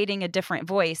elevating a different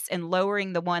voice and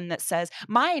lowering the one that says,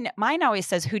 mine always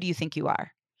says, who do you think you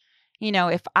are?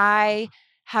 If I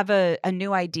have a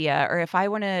new idea, or if I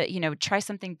want to, try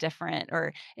something different,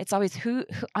 or it's always who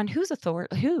on whose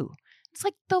authority, who? It's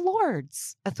like the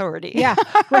Lord's authority. Yeah.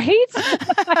 Right.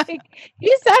 Like,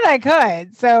 he said I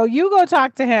could, so you go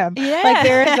talk to him. Yeah. Like,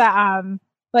 there is a,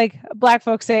 like Black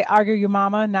folks say, argue your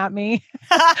mama, not me.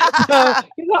 So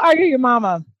you go argue your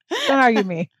mama. Don't argue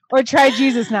me. Or try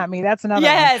Jesus, not me. That's another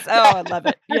Yes. one. Oh, I love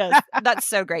it. Yes. That's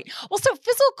so great. Well, so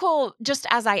physical, just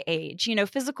as I age,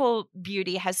 physical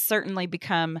beauty has certainly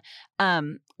become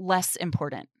less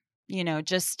important,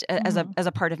 just as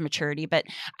a part of maturity. But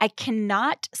I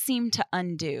cannot seem to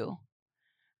undo.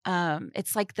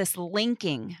 It's like this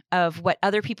linking of what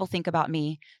other people think about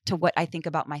me to what I think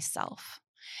about myself.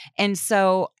 And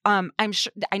so I'm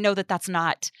sure, I know that that's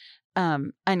not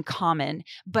uncommon,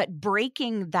 but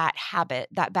breaking that habit,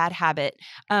 that bad habit,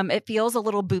 it feels a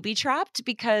little booby trapped,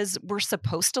 because we're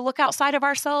supposed to look outside of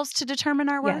ourselves to determine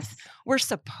our worth. Yes. We're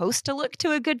supposed to look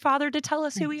to a good father to tell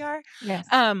us who we are. Yes.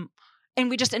 And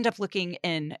we just end up looking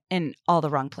in all the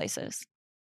wrong places.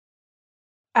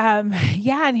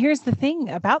 Yeah. And here's the thing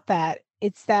about that.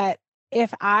 It's that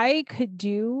if I could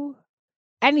do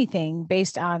anything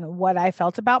based on what I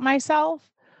felt about myself,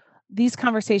 these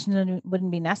conversations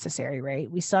wouldn't be necessary,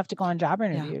 right? We still have to go on job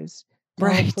interviews. Yeah.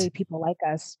 Right. Hopefully people like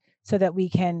us so that we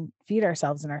can feed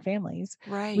ourselves and our families.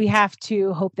 Right. We have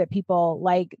to hope that people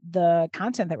like the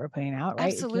content that we're putting out,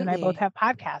 right? Absolutely. You and I both have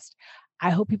podcasts. I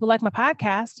hope people like my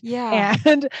podcast. Yeah.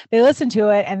 And they listen to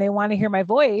it and they want to hear my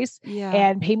voice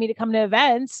and pay me to come to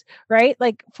events, right?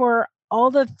 Like, for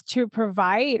to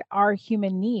provide our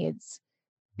human needs,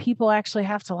 people actually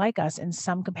have to like us in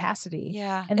some capacity.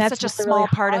 Yeah. And that's such a small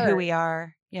part of who we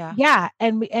are. Yeah. Yeah.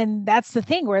 And that's the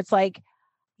thing where it's like,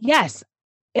 yes,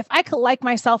 if I could like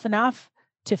myself enough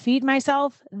to feed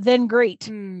myself, then great.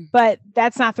 But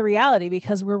that's not the reality,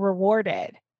 because we're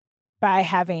rewarded by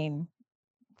having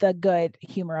the good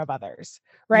humor of others,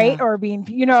 right? Yeah. Or being,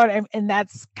 and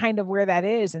that's kind of where that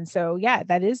is. And so, yeah,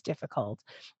 that is difficult.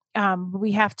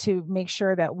 We have to make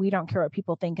sure that we don't care what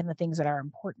people think and the things that are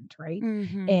important, right?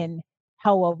 And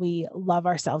how well we love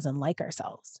ourselves and like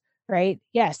ourselves, right?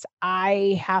 Yes,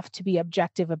 I have to be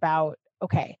objective about,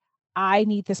 okay, I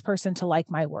need this person to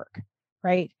like my work,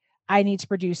 right? I need to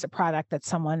produce a product that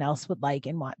someone else would like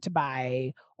and want to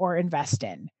buy or invest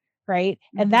in, right?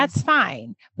 And that's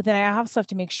fine. But then I also have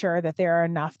to make sure that there are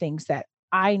enough things that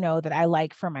I know that I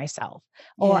like for myself,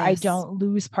 or I don't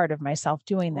lose part of myself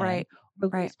doing them. Right.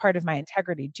 Lose part of my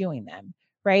integrity doing them.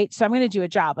 Right. So I'm going to do a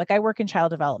job. Like, I work in child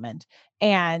development,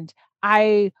 and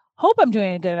I hope I'm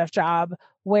doing a good enough job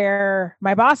where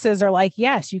my bosses are like,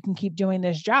 yes, you can keep doing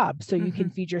this job so you can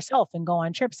feed yourself and go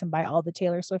on trips and buy all the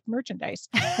Taylor Swift merchandise.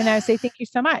 And I say, thank you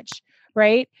so much.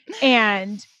 Right.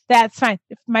 And That's fine.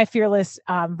 My Fearless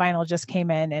vinyl just came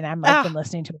in, and I've been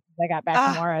listening to it since I got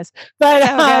back from Laura's.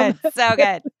 But so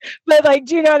good. But like,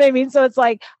 do you know what I mean? So it's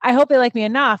like, I hope they like me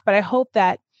enough, but I hope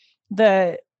that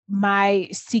my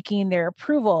seeking their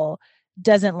approval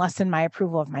doesn't lessen my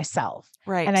approval of myself.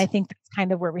 Right. And I think that's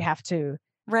kind of where we have to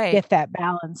right. get that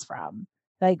balance from.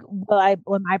 Like,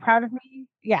 am I proud of me?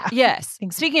 Yeah. Yes.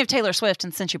 Speaking of Taylor Swift,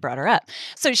 and since you brought her up,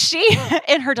 so she,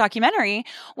 in her documentary,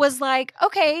 was like,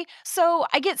 okay, so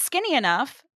I get skinny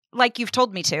enough, like you've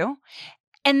told me to,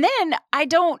 and then I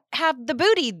don't have the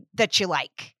booty that you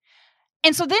like.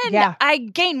 And so then I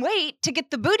gain weight to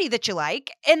get the booty that you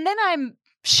like, and then I'm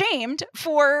shamed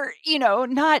for,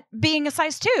 not being a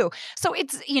size 2. So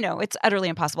it's utterly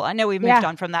impossible. I know we've moved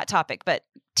on from that topic, but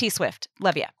T Swift,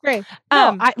 love you. Great.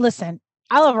 No, listen,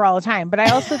 I love her all the time, but I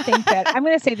also think that I'm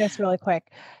going to say this really quick.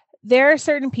 There are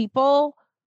certain people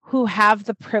who have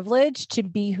the privilege to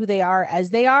be who they are as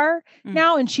they are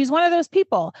now. And she's one of those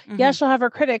people. Mm-hmm. Yeah, she'll have her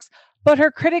critics, but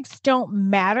her critics don't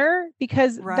matter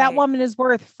because that woman is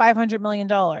worth $500 million.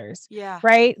 Yeah.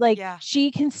 Right. Like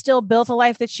she can still build a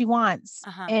life that she wants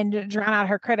and drown out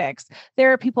her critics.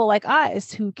 There are people like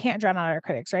us who can't drown out our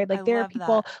critics. Right. Like there are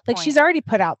people like she's already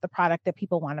put out the product that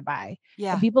people want to buy.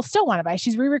 Yeah. And people still want to buy.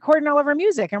 She's re-recording all of her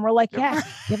music. And we're like, yes,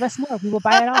 give us more. We will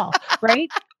buy it all. Right.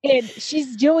 And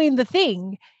she's doing the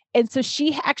thing. And so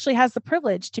she actually has the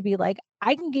privilege to be like,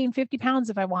 I can gain 50 pounds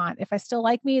if I want. If I still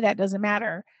like me, that doesn't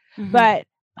matter. Mm-hmm. But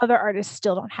other artists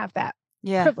still don't have that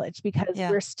privilege because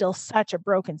we're still such a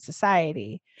broken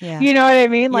society. Yeah. You know what I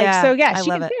mean? Like, so she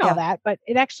can say all that, but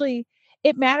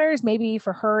it matters maybe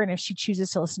for her. And if she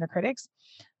chooses to listen to critics,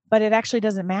 but it actually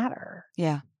doesn't matter.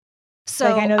 Yeah.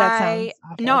 So like, I know that sounds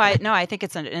awful. I think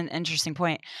it's an interesting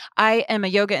point. I am a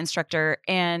yoga instructor,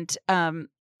 and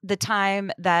the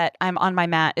time that I'm on my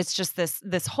mat, it's just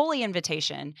this holy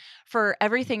invitation for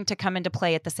everything to come into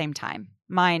play at the same time.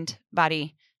 Mind,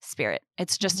 body, spirit.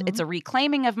 It's just, it's a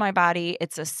reclaiming of my body.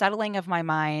 It's a settling of my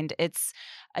mind. It's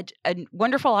a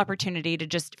wonderful opportunity to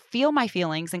just feel my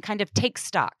feelings and kind of take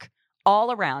stock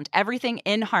all around, everything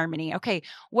in harmony. Okay.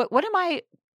 What am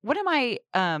I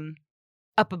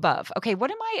up above? Okay. What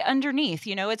am I underneath?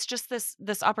 It's just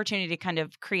this opportunity to kind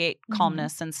of create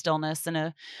calmness and stillness in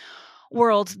a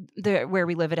world where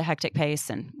we live at a hectic pace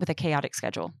and with a chaotic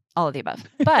schedule, all of the above.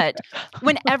 But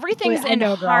when everything's in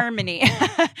harmony,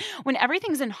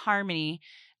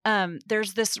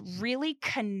 there's this really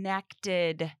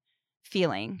connected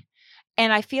feeling.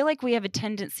 And I feel like we have a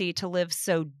tendency to live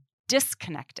so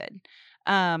disconnected.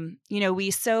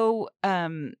 We so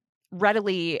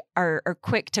readily are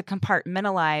quick to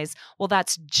compartmentalize, well,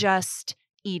 that's just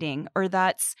eating, or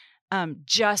that's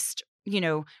just,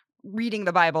 reading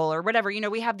the Bible or whatever.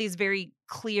 We have these very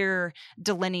clear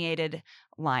delineated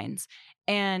lines.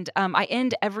 And I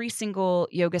end every single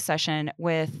yoga session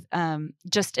with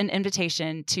just an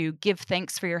invitation to give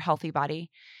thanks for your healthy body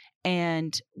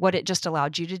and what it just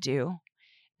allowed you to do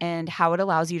and how it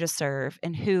allows you to serve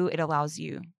and who it allows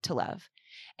you to love.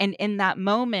 And in that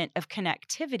moment of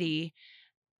connectivity,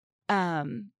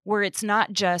 where it's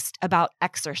not just about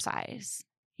exercise,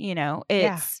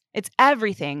 it's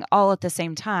everything all at the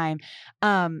same time.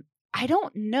 I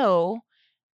don't know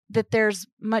that there's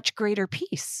much greater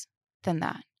peace than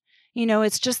that.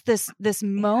 It's just this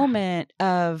moment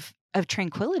of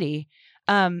tranquility,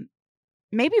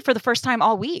 maybe for the first time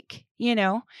all week,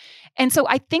 And so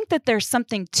I think that there's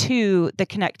something to the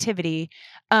connectivity.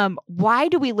 Why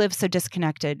do we live so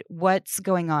disconnected? What's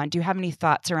going on? Do you have any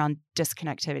thoughts around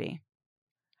disconnectivity?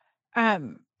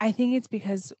 I think it's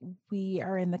because we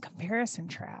are in the comparison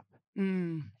trap.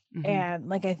 Mm-hmm. And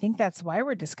like, I think that's why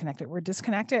we're disconnected. We're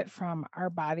disconnected from our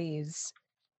body's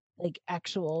like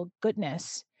actual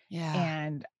goodness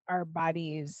and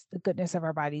the goodness of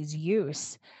our body's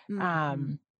use,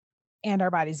 and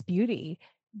our body's beauty,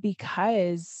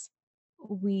 because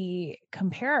we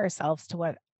compare ourselves to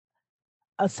what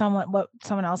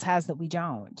someone else has that we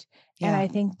don't. Yeah. And I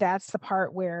think that's the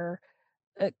part where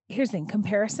here's the thing.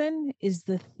 Comparison is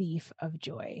the thief of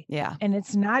joy. Yeah. And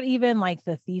it's not even like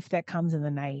the thief that comes in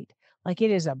the night. Like it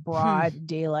is a broad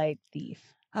daylight thief.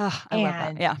 Oh, I love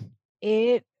that. Yeah.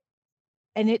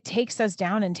 It takes us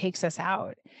down and takes us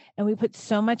out. And we put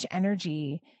so much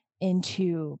energy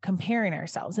into comparing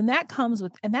ourselves. And that comes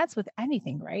with, and that's with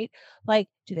anything, right? Like,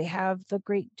 do I have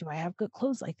good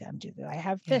clothes like them? Do I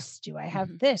have this? Do I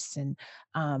have this? And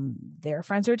their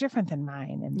friends are different than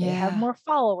mine, and they have more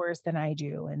followers than I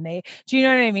do. And do you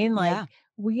know what I mean? Like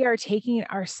we are taking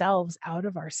ourselves out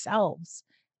of ourselves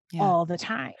all the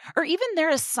time. Or even their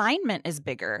assignment is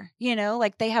bigger,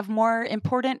 like they have more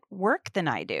important work than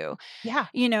I do. Yeah.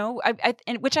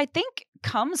 And which I think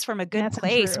comes from a good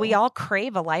place. We all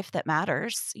crave a life that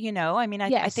matters, I mean,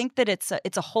 I think that it's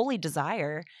a holy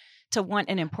desire to want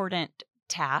an important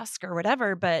task or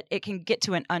whatever, but it can get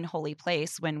to an unholy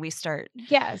place when we start.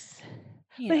 Yes.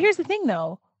 But here's the thing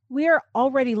though.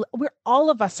 All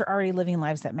of us are already living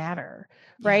lives that matter,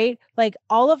 right? Like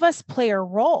all of us play a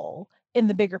role in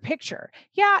the bigger picture.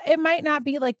 Yeah. It might not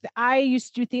be like I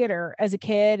used to do theater as a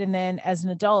kid. And then as an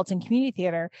adult in community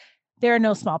theater, there are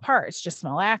no small parts, just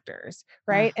small actors.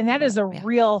 Right. And that is a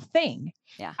real thing.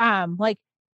 Yeah. Like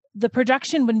the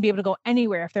production wouldn't be able to go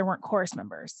anywhere if there weren't chorus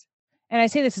members. And I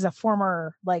say this as a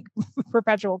former like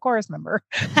perpetual chorus member,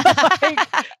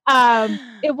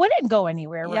 it wouldn't go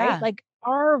anywhere. Right. Like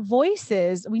our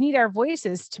voices, we need our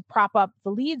voices to prop up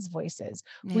the leads' voices.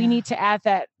 Yeah. We need to add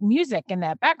that music and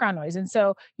that background noise. And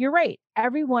so you're right.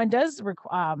 Everyone does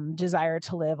desire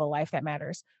to live a life that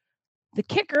matters. The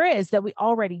kicker is that we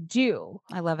already do.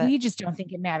 I love it. We just don't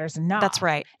think it matters enough. That's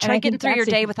right. Try getting through your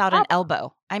day without an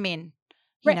elbow. I mean,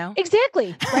 you know.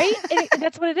 Exactly. Right.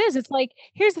 That's what it is. It's like,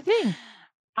 here's the thing.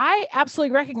 I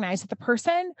absolutely recognize that the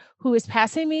person who is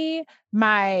passing me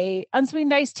my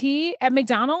unsweetened iced tea at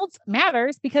McDonald's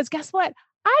matters, because guess what?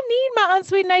 I need my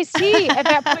unsweetened iced tea at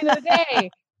that point of the day,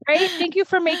 right? Thank you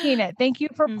for making it. Thank you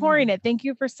for pouring it. Thank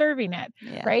you for serving it,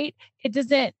 right?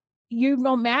 You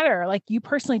don't matter. Like you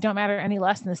personally don't matter any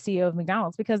less than the CEO of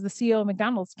McDonald's, because the CEO of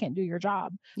McDonald's can't do your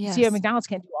job. Yes. The CEO of McDonald's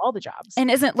can't do all the jobs. And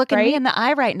isn't looking me in the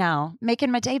eye right now,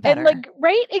 making my day better. And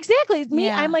right? Exactly. Me,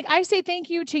 I'm like, I say thank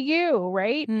you to you,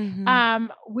 right? Mm-hmm.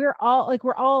 We're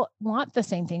all want the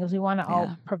same things. We want to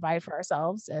all provide for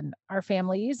ourselves and our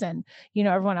families and,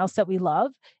 everyone else that we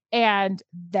love. And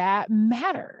that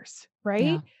matters,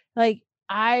 right?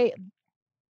 Yeah.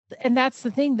 And that's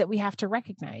the thing that we have to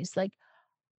recognize.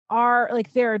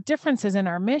 There are differences in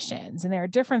our missions, and there are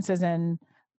differences in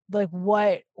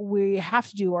what we have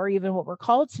to do or even what we're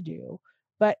called to do.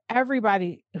 But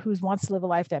everybody who wants to live a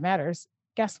life that matters,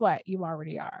 guess what? You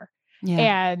already are. Yeah.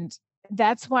 And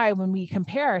that's why when we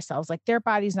compare ourselves, their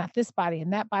body's not this body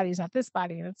and that body's not this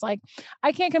body. And it's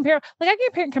I can't compare, I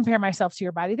can't compare myself to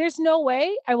your body. There's no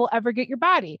way I will ever get your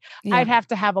body. Yeah. I'd have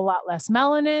to have a lot less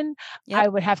melanin. Yep. I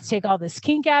would have to take all this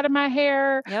kink out of my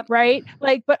hair. Yep. Right.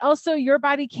 But also your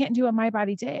body can't do what my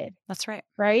body did. That's right.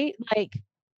 Right.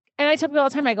 And I tell people all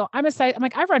the time, I go, I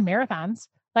run marathons.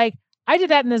 I did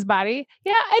that in this body.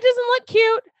 Yeah. It doesn't look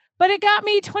cute, but it got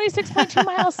me 26.2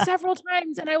 miles several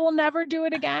times, and I will never do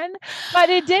it again. But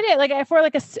it did it. For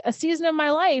a season of my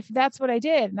life, that's what I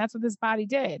did. And that's what this body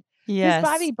did. Yes.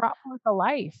 This body brought forth a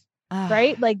life,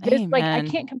 right? I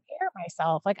can't compare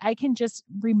myself. I can just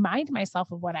remind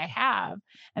myself of what I have.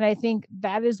 And I think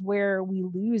that is where we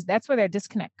lose. That's where that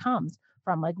disconnect comes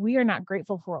from. We are not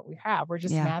grateful for what we have. We're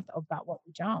just mad about what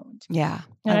we don't. Yeah.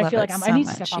 And I feel I need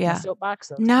to step off the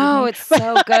soapbox. No, it's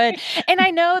so good. And I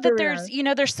know that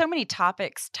there's so many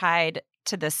topics tied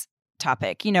to this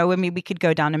topic. We could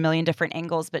go down a million different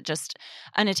angles, but just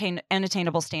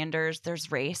unattainable standards.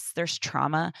 There's race, there's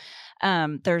trauma,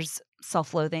 there's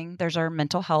self-loathing, there's our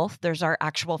mental health, there's our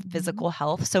actual physical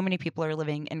health. So many people are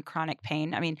living in chronic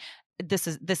pain. I mean, this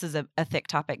is a thick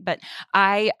topic, but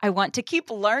I want to keep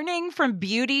learning from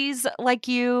beauties like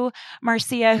you,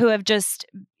 Marcia, who have just,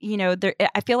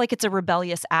 I feel like it's a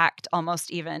rebellious act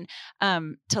almost even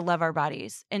to love our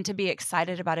bodies and to be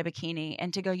excited about a bikini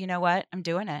and to go, you know what, I'm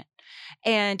doing it.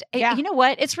 And you know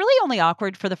what, it's really only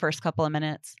awkward for the first couple of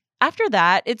minutes. After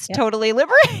that, it's totally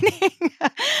liberating.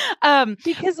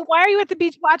 Because why are you at the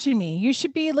beach watching me? You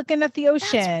should be looking at the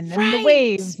ocean and the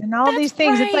waves and all these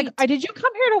things. Right. It's did you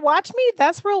come here to watch me?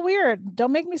 That's real weird.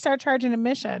 Don't make me start charging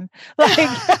admission. But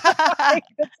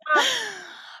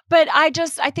I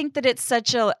think that it's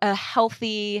such a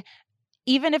healthy,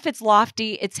 even if it's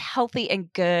lofty, it's healthy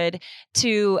and good.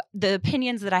 To the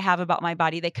opinions that I have about my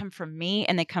body, they come from me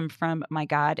and they come from my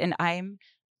God, and I'm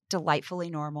delightfully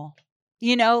normal.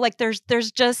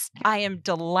 There's just, I am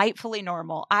delightfully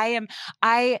normal. I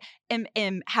am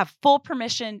have full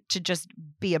permission to just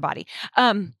be a body.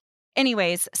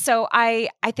 Anyways, so I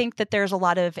think that there's a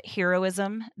lot of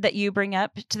heroism that you bring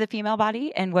up to the female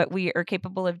body and what we are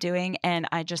capable of doing. And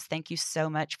I just thank you so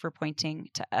much for pointing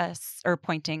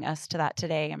us to that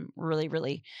today. I'm really,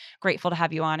 really grateful to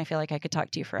have you on. I feel like I could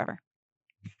talk to you forever.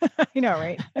 You know,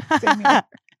 right? Same here.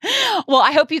 Well,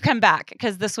 I hope you come back,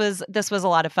 because this was a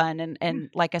lot of fun. And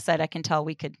like I said, I can tell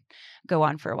we could go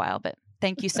on for a while, but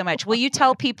thank you so much. Will you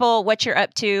tell people what you're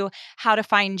up to, how to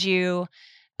find you?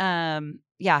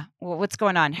 What's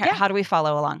going on? How do we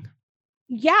follow along?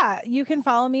 Yeah, you can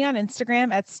follow me on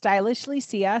Instagram at stylishly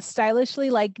Sia, stylishly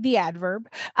like the adverb,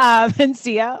 and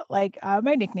Sia like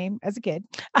my nickname as a kid.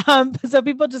 So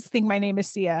people just think my name is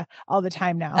Sia all the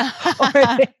time now.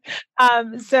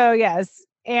 So yes,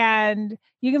 and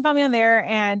you can follow me on there.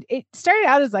 And it started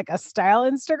out as like a style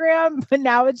Instagram, but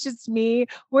now it's just me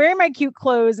wearing my cute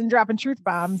clothes and dropping truth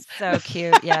bombs. So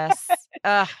cute. Yes.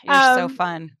 You're so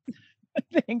fun.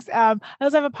 Thanks. I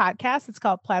also have a podcast. It's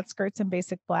called Plaid Skirts and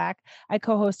Basic Black. I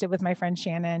co-host it with my friend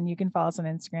Shannon. You can follow us on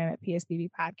Instagram at PSBB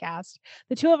Podcast.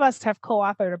 The two of us have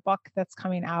co-authored a book that's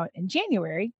coming out in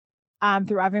January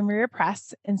through Ave Maria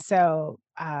Press. And so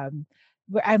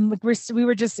we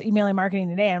were just emailing marketing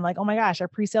today. I'm like, oh my gosh, our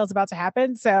pre-sale is about to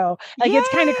happen. So like, it's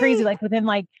kind of crazy. Like within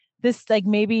like this, like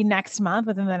maybe next month,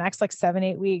 within the next like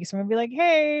 7-8 weeks, we're gonna be like,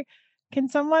 hey, can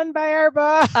someone buy our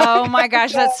book? Oh my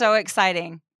gosh, that's so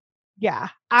exciting. Yeah,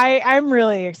 I'm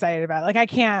really excited about it. Like, I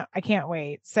can't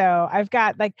wait. So I've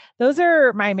got like, those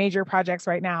are my major projects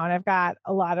right now. And I've got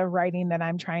a lot of writing that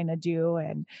I'm trying to do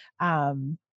and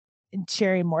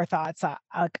sharing more thoughts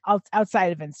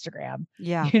outside of Instagram.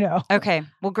 Yeah. You know? Okay.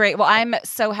 Well, great. Well, I'm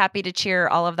so happy to cheer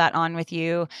all of that on with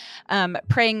you,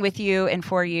 praying with you and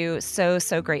for you. So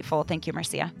grateful. Thank you,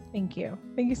 Marcia. Thank you.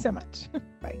 Thank you so much.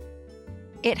 Bye.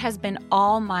 It has been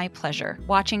all my pleasure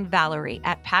watching Valerie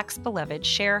at Pax Beloved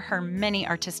share her many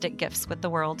artistic gifts with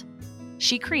the world.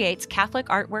 She creates Catholic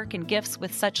artwork and gifts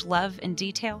with such love and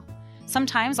detail.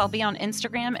 Sometimes I'll be on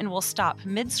Instagram and will stop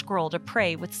mid-scroll to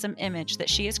pray with some image that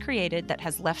she has created that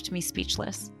has left me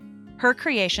speechless. Her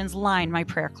creations line my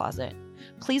prayer closet.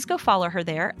 Please go follow her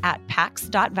there at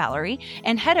pax.valerie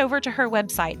and head over to her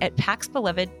website at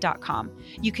paxbeloved.com.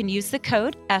 You can use the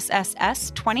code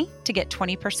SSS20 to get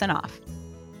 20% off.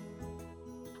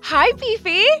 Hi,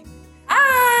 Fifi.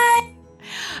 Hi.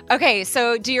 Okay,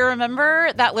 so do you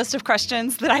remember that list of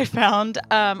questions that I found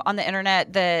on the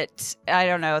internet that, I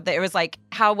don't know, that it was like,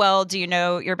 how well do you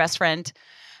know your best friend?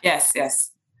 Yes.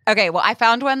 Okay, well, I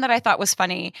found one that I thought was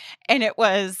funny, and it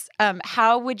was,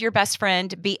 how would your best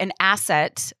friend be an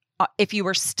asset if you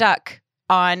were stuck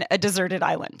on a deserted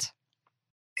island?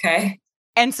 Okay.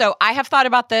 And so I have thought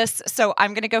about this, so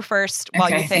I'm going to go first while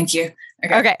you think. Thank you.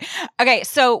 Okay.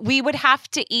 So we would have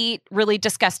to eat really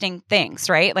disgusting things,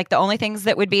 right? Like the only things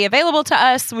that would be available to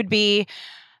us would be,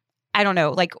 I don't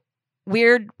know, like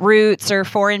weird roots or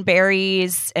foreign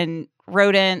berries and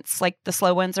rodents, like the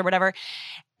slow ones or whatever.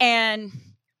 And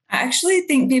I actually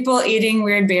think people eating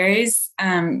weird berries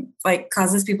like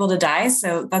causes people to die.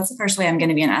 So that's the first way I'm going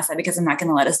to be an asset, because I'm not going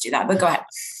to let us do that. But go ahead.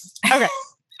 Okay.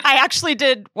 I actually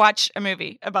did watch a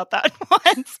movie about that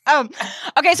once.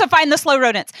 Okay, so fine, the slow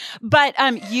rodents. But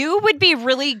you would be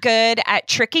really good at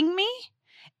tricking me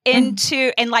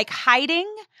into and like hiding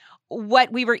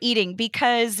what we were eating,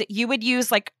 because you would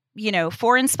use like, you know,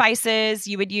 foreign spices,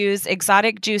 you would use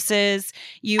exotic juices,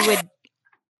 you would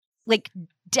like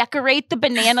decorate the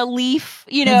banana leaf,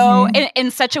 you know,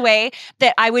 in such a way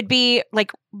that I would be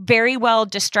like very well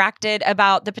distracted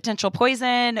about the potential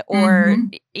poison or,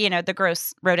 you know, the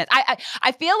gross rodent.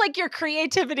 I feel like your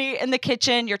creativity in the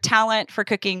kitchen, your talent for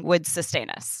cooking would sustain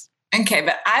us. Okay,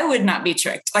 but I would not be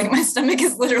tricked. Like my stomach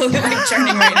is literally like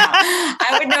churning right now.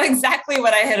 I would know exactly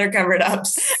what I hid or covered up.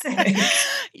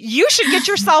 You should get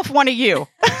yourself one of you.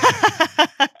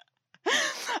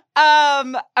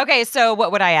 Okay, so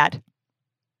what would I add?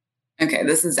 Okay,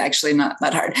 this is actually not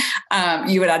that hard.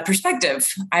 You would add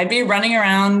perspective. I'd be running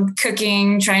around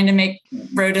cooking, trying to make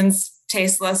rodents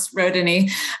taste less rodent-y,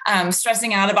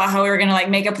 stressing out about how we were going to like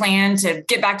make a plan to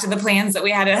get back to the plans that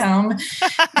we had at home.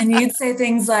 And you'd say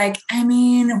things like, I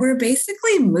mean, we're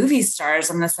basically movie stars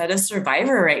on the set of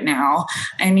Survivor right now.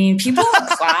 I mean, people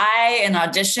apply and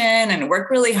audition and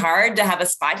work really hard to have a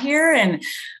spot here. And I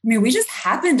mean, we just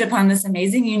happened upon this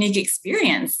amazing, unique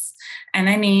experience. And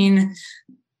I mean,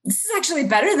 this is actually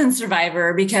better than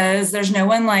Survivor because there's no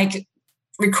one like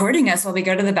recording us while we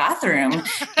go to the bathroom.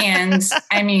 And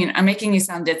I mean, I'm making you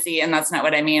sound ditzy, and that's not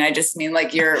what I mean. I just mean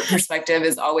like your perspective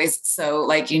is always so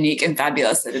like unique and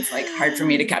fabulous that it's like hard for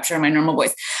me to capture in my normal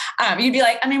voice. You'd be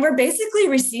like, I mean, we're basically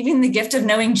receiving the gift of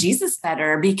knowing Jesus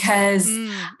better because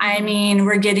I mean,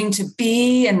 we're getting to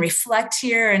be and reflect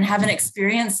here and have an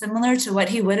experience similar to what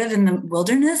he would have in the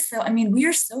wilderness. So, I mean, we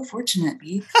are so fortunate,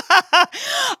 B.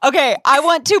 Okay. I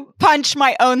want to punch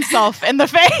my own self in the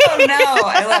face. Oh no,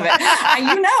 I love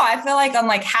it. You know, I feel like on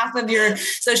like half of your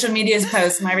social media's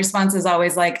posts, my response is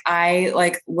always like, I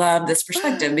like love this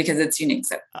perspective because it's unique.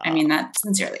 So I mean that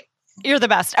sincerely. You're the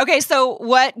best. Okay, so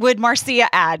what would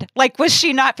Marcia add? Like, was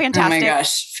she not fantastic? Oh my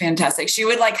gosh, fantastic. She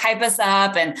would like hype us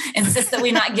up and insist that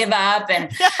we not give up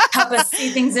and help us see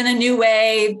things in a new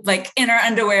way, like in our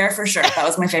underwear for sure. That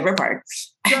was my favorite part.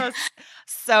 Yes.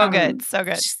 So good. So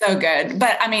good. So good.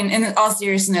 But I mean, in all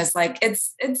seriousness, like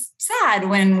it's sad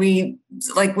when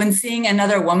when seeing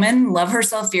another woman love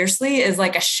herself fiercely is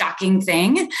like a shocking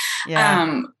thing.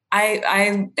 Yeah.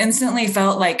 I instantly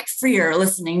felt like freer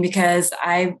listening because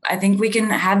I think we can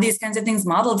have these kinds of things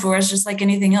modeled for us just like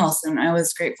anything else. And I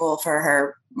was grateful for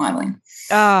her modeling.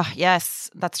 Oh, yes.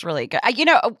 That's really good.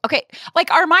 Okay.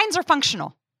 Like our minds are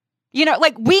functional,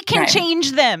 like we can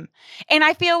change them. And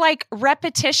I feel like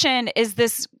repetition is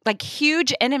this like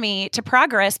huge enemy to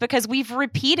progress because we've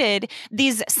repeated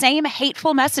these same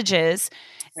hateful messages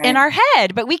in our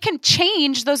head, but we can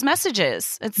change those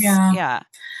messages.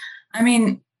 I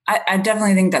mean, I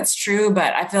definitely think that's true,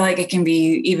 but I feel like it can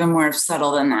be even more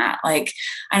subtle than that. Like,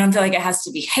 I don't feel like it has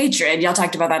to be hatred. Y'all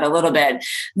talked about that a little bit,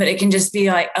 but it can just be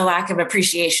like a lack of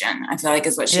appreciation, I feel like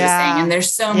is what she was saying. And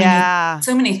there's so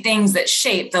many things that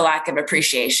shape the lack of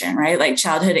appreciation, right? Like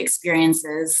childhood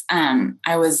experiences.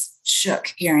 I was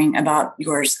shook hearing about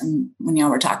yours and when y'all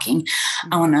were talking.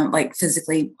 I want to like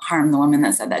physically harm the woman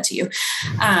that said that to you.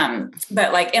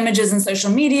 But like images in social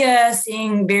media,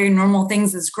 seeing very normal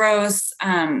things as gross.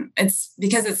 It's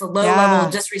because it's a low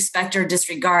level disrespect or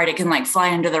disregard. It can like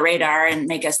fly under the radar and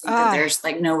make us think that there's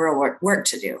like no real work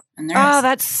to do. And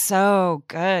that's so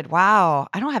good. Wow.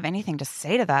 I don't have anything to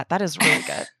say to that. That is really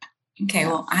good. Okay.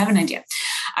 Well, I have an idea.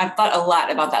 I've thought a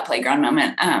lot about that playground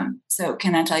moment. So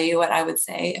can I tell you what I would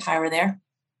say if I were there?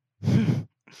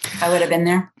 If I would have been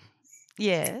there?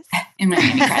 Yes. It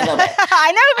made me cry a little bit.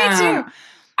 I know, me too.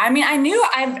 I mean,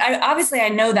 I obviously I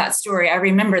know that story. I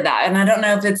remember that. And I don't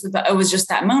know if it was just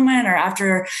that moment or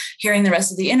after hearing the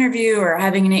rest of the interview or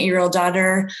having an 8-year-old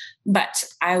daughter, but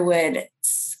I would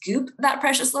scoop that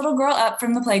precious little girl up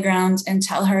from the playground and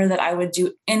tell her that I would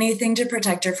do anything to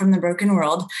protect her from the broken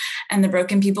world and the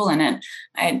broken people in it.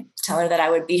 I'd tell her that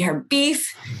I would be her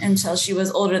beef until she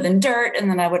was older than dirt. And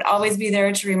then I would always be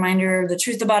there to remind her the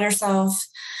truth about herself.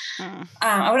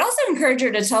 I would also encourage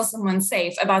her to tell someone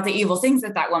safe about the evil things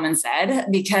that woman said,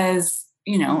 because,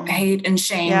 hate and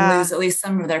shame lose at least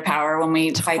some of their power when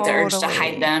we fight the urge to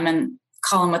hide them and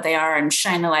call them what they are and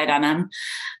shine a light on them.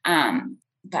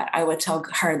 But I would tell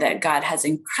her that God has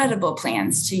incredible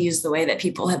plans to use the way that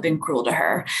people have been cruel to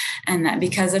her. And that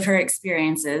because of her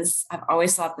experiences, I've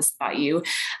always thought this about you,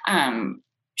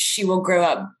 she will grow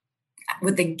up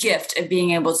with the gift of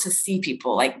being able to see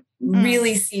people, like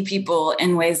really see people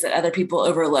in ways that other people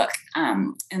overlook.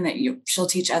 And that she'll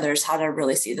teach others how to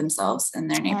really see themselves and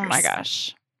their neighbors. Oh my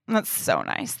gosh. That's so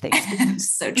nice. Thank you.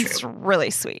 So true. It's really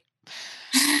sweet.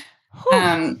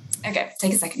 Okay.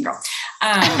 Take a second, girl.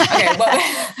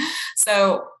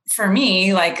 So for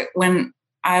me, like when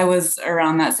I was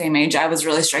around that same age, I was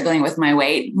really struggling with my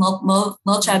weight, little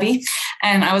chubby,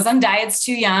 and I was on diets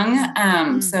too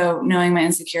young. So knowing my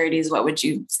insecurities, what would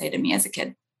you say to me as a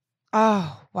kid?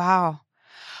 Oh, wow.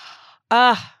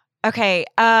 Okay.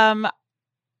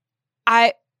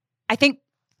 I think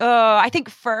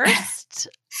first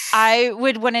I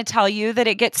would want to tell you that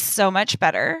it gets so much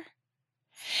better.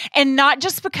 And not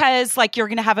just because like you're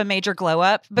going to have a major glow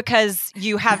up because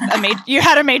you have you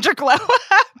had a major glow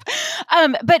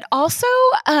up, but also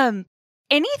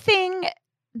anything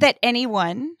that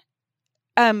anyone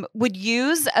would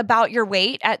use about your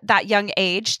weight at that young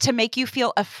age to make you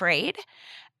feel afraid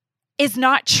is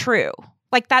not true.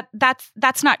 Like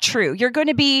that's not true. You're going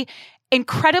to be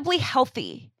incredibly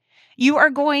healthy. You are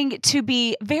going to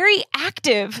be very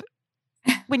active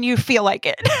when you feel like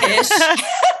it.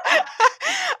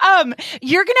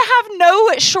 You're going to have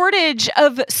no shortage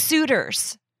of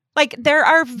suitors. Like there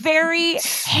are very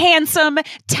handsome,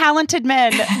 talented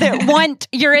men that want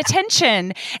your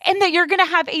attention, and that you're going to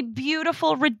have a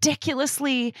beautiful,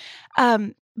 ridiculously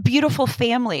beautiful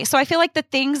family. So I feel like the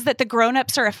things that the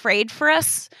grownups are afraid for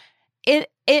us,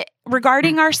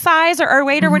 regarding our size or our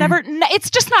weight or whatever, it's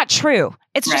just not true.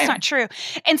 It's just not true.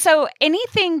 And so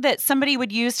anything that somebody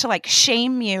would use to like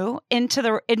shame you into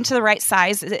the right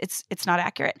size, it's not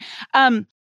accurate.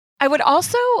 I would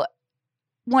also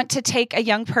want to take a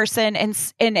young person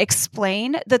and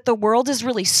explain that the world is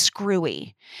really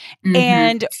screwy.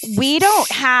 And we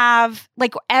don't have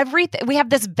like everything. We have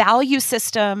this value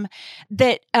system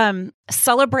that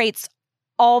celebrates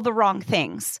all the wrong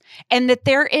things, and that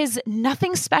there is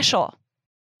nothing special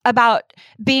about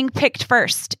being picked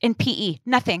first in PE.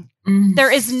 Nothing.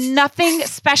 There is nothing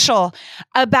special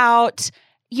about,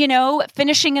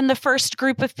 finishing in the first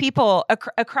group of people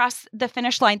across the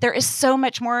finish line. There is so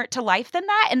much more to life than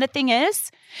that. And the thing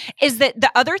is that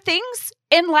the other things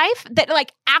in life that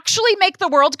like actually make the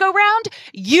world go round,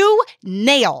 you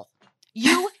nail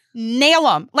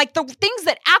them. Like the things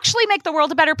that actually make the world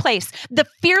a better place, the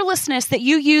fearlessness that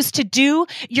you use to do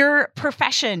your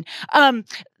profession,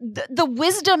 the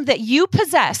wisdom that you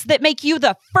possess that make you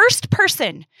the first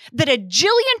person that a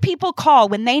jillion people call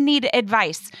when they need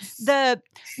advice, the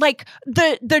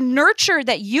nurture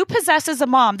that you possess as a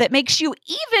mom that makes you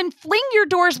even fling your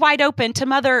doors wide open to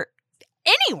mother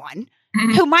anyone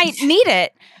who might need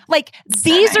it. Like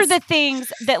these are the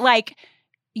things that like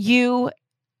you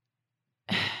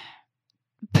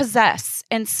possess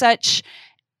in such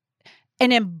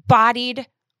an embodied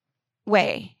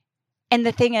way. And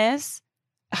the thing is,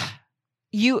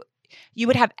 you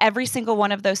would have every single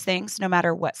one of those things no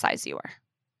matter what size you are.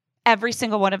 Every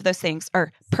single one of those things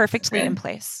are perfectly in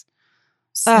place.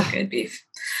 So good, Beef.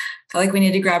 I feel like we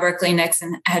need to grab our Kleenex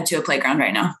and head to a playground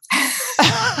right now.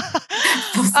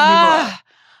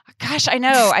 Gosh, I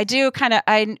know. I do kind of,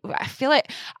 I feel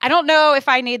like, I don't know if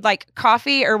I need like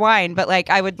coffee or wine, but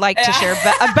like I would like to share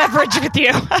a beverage with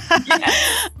you.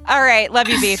 Yes. All right. Love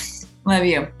you, Beef. Love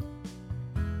you.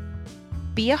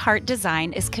 Be a Heart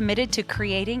Design is committed to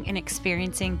creating and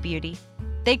experiencing beauty.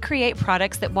 They create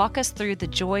products that walk us through the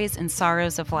joys and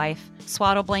sorrows of life.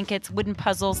 Swaddle blankets, wooden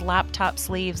puzzles, laptop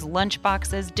sleeves, lunch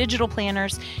boxes, digital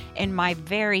planners, and my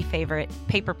very favorite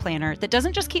paper planner that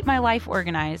doesn't just keep my life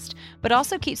organized, but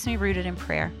also keeps me rooted in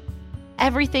prayer.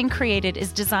 Everything created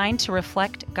is designed to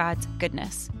reflect God's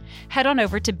goodness. Head on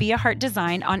over to Be a Heart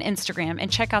Design on Instagram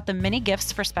and check out the many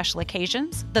gifts for special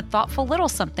occasions, the thoughtful little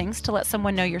somethings to let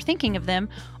someone know you're thinking of them,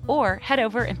 or head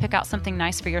over and pick out something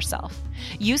nice for yourself.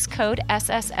 Use code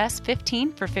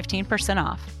SSS15 for 15%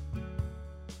 off.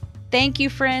 Thank you,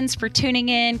 friends, for tuning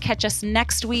in. Catch us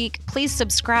next week. Please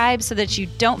subscribe so that you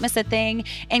don't miss a thing,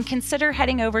 and consider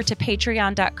heading over to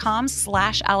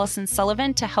patreon.com/Allison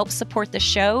Sullivan to help support the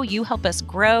show. You help us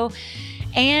grow.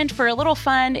 And for a little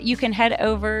fun, you can head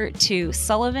over to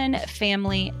Sullivan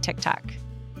Family TikTok.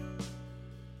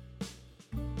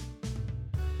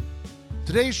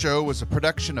 Today's show was a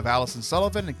production of Allison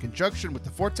Sullivan in conjunction with the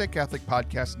Forte Catholic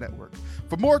Podcast Network.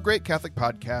 For more great Catholic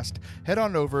podcasts, head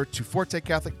on over to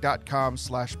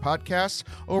fortecatholic.com/podcasts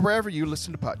or wherever you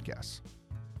listen to podcasts.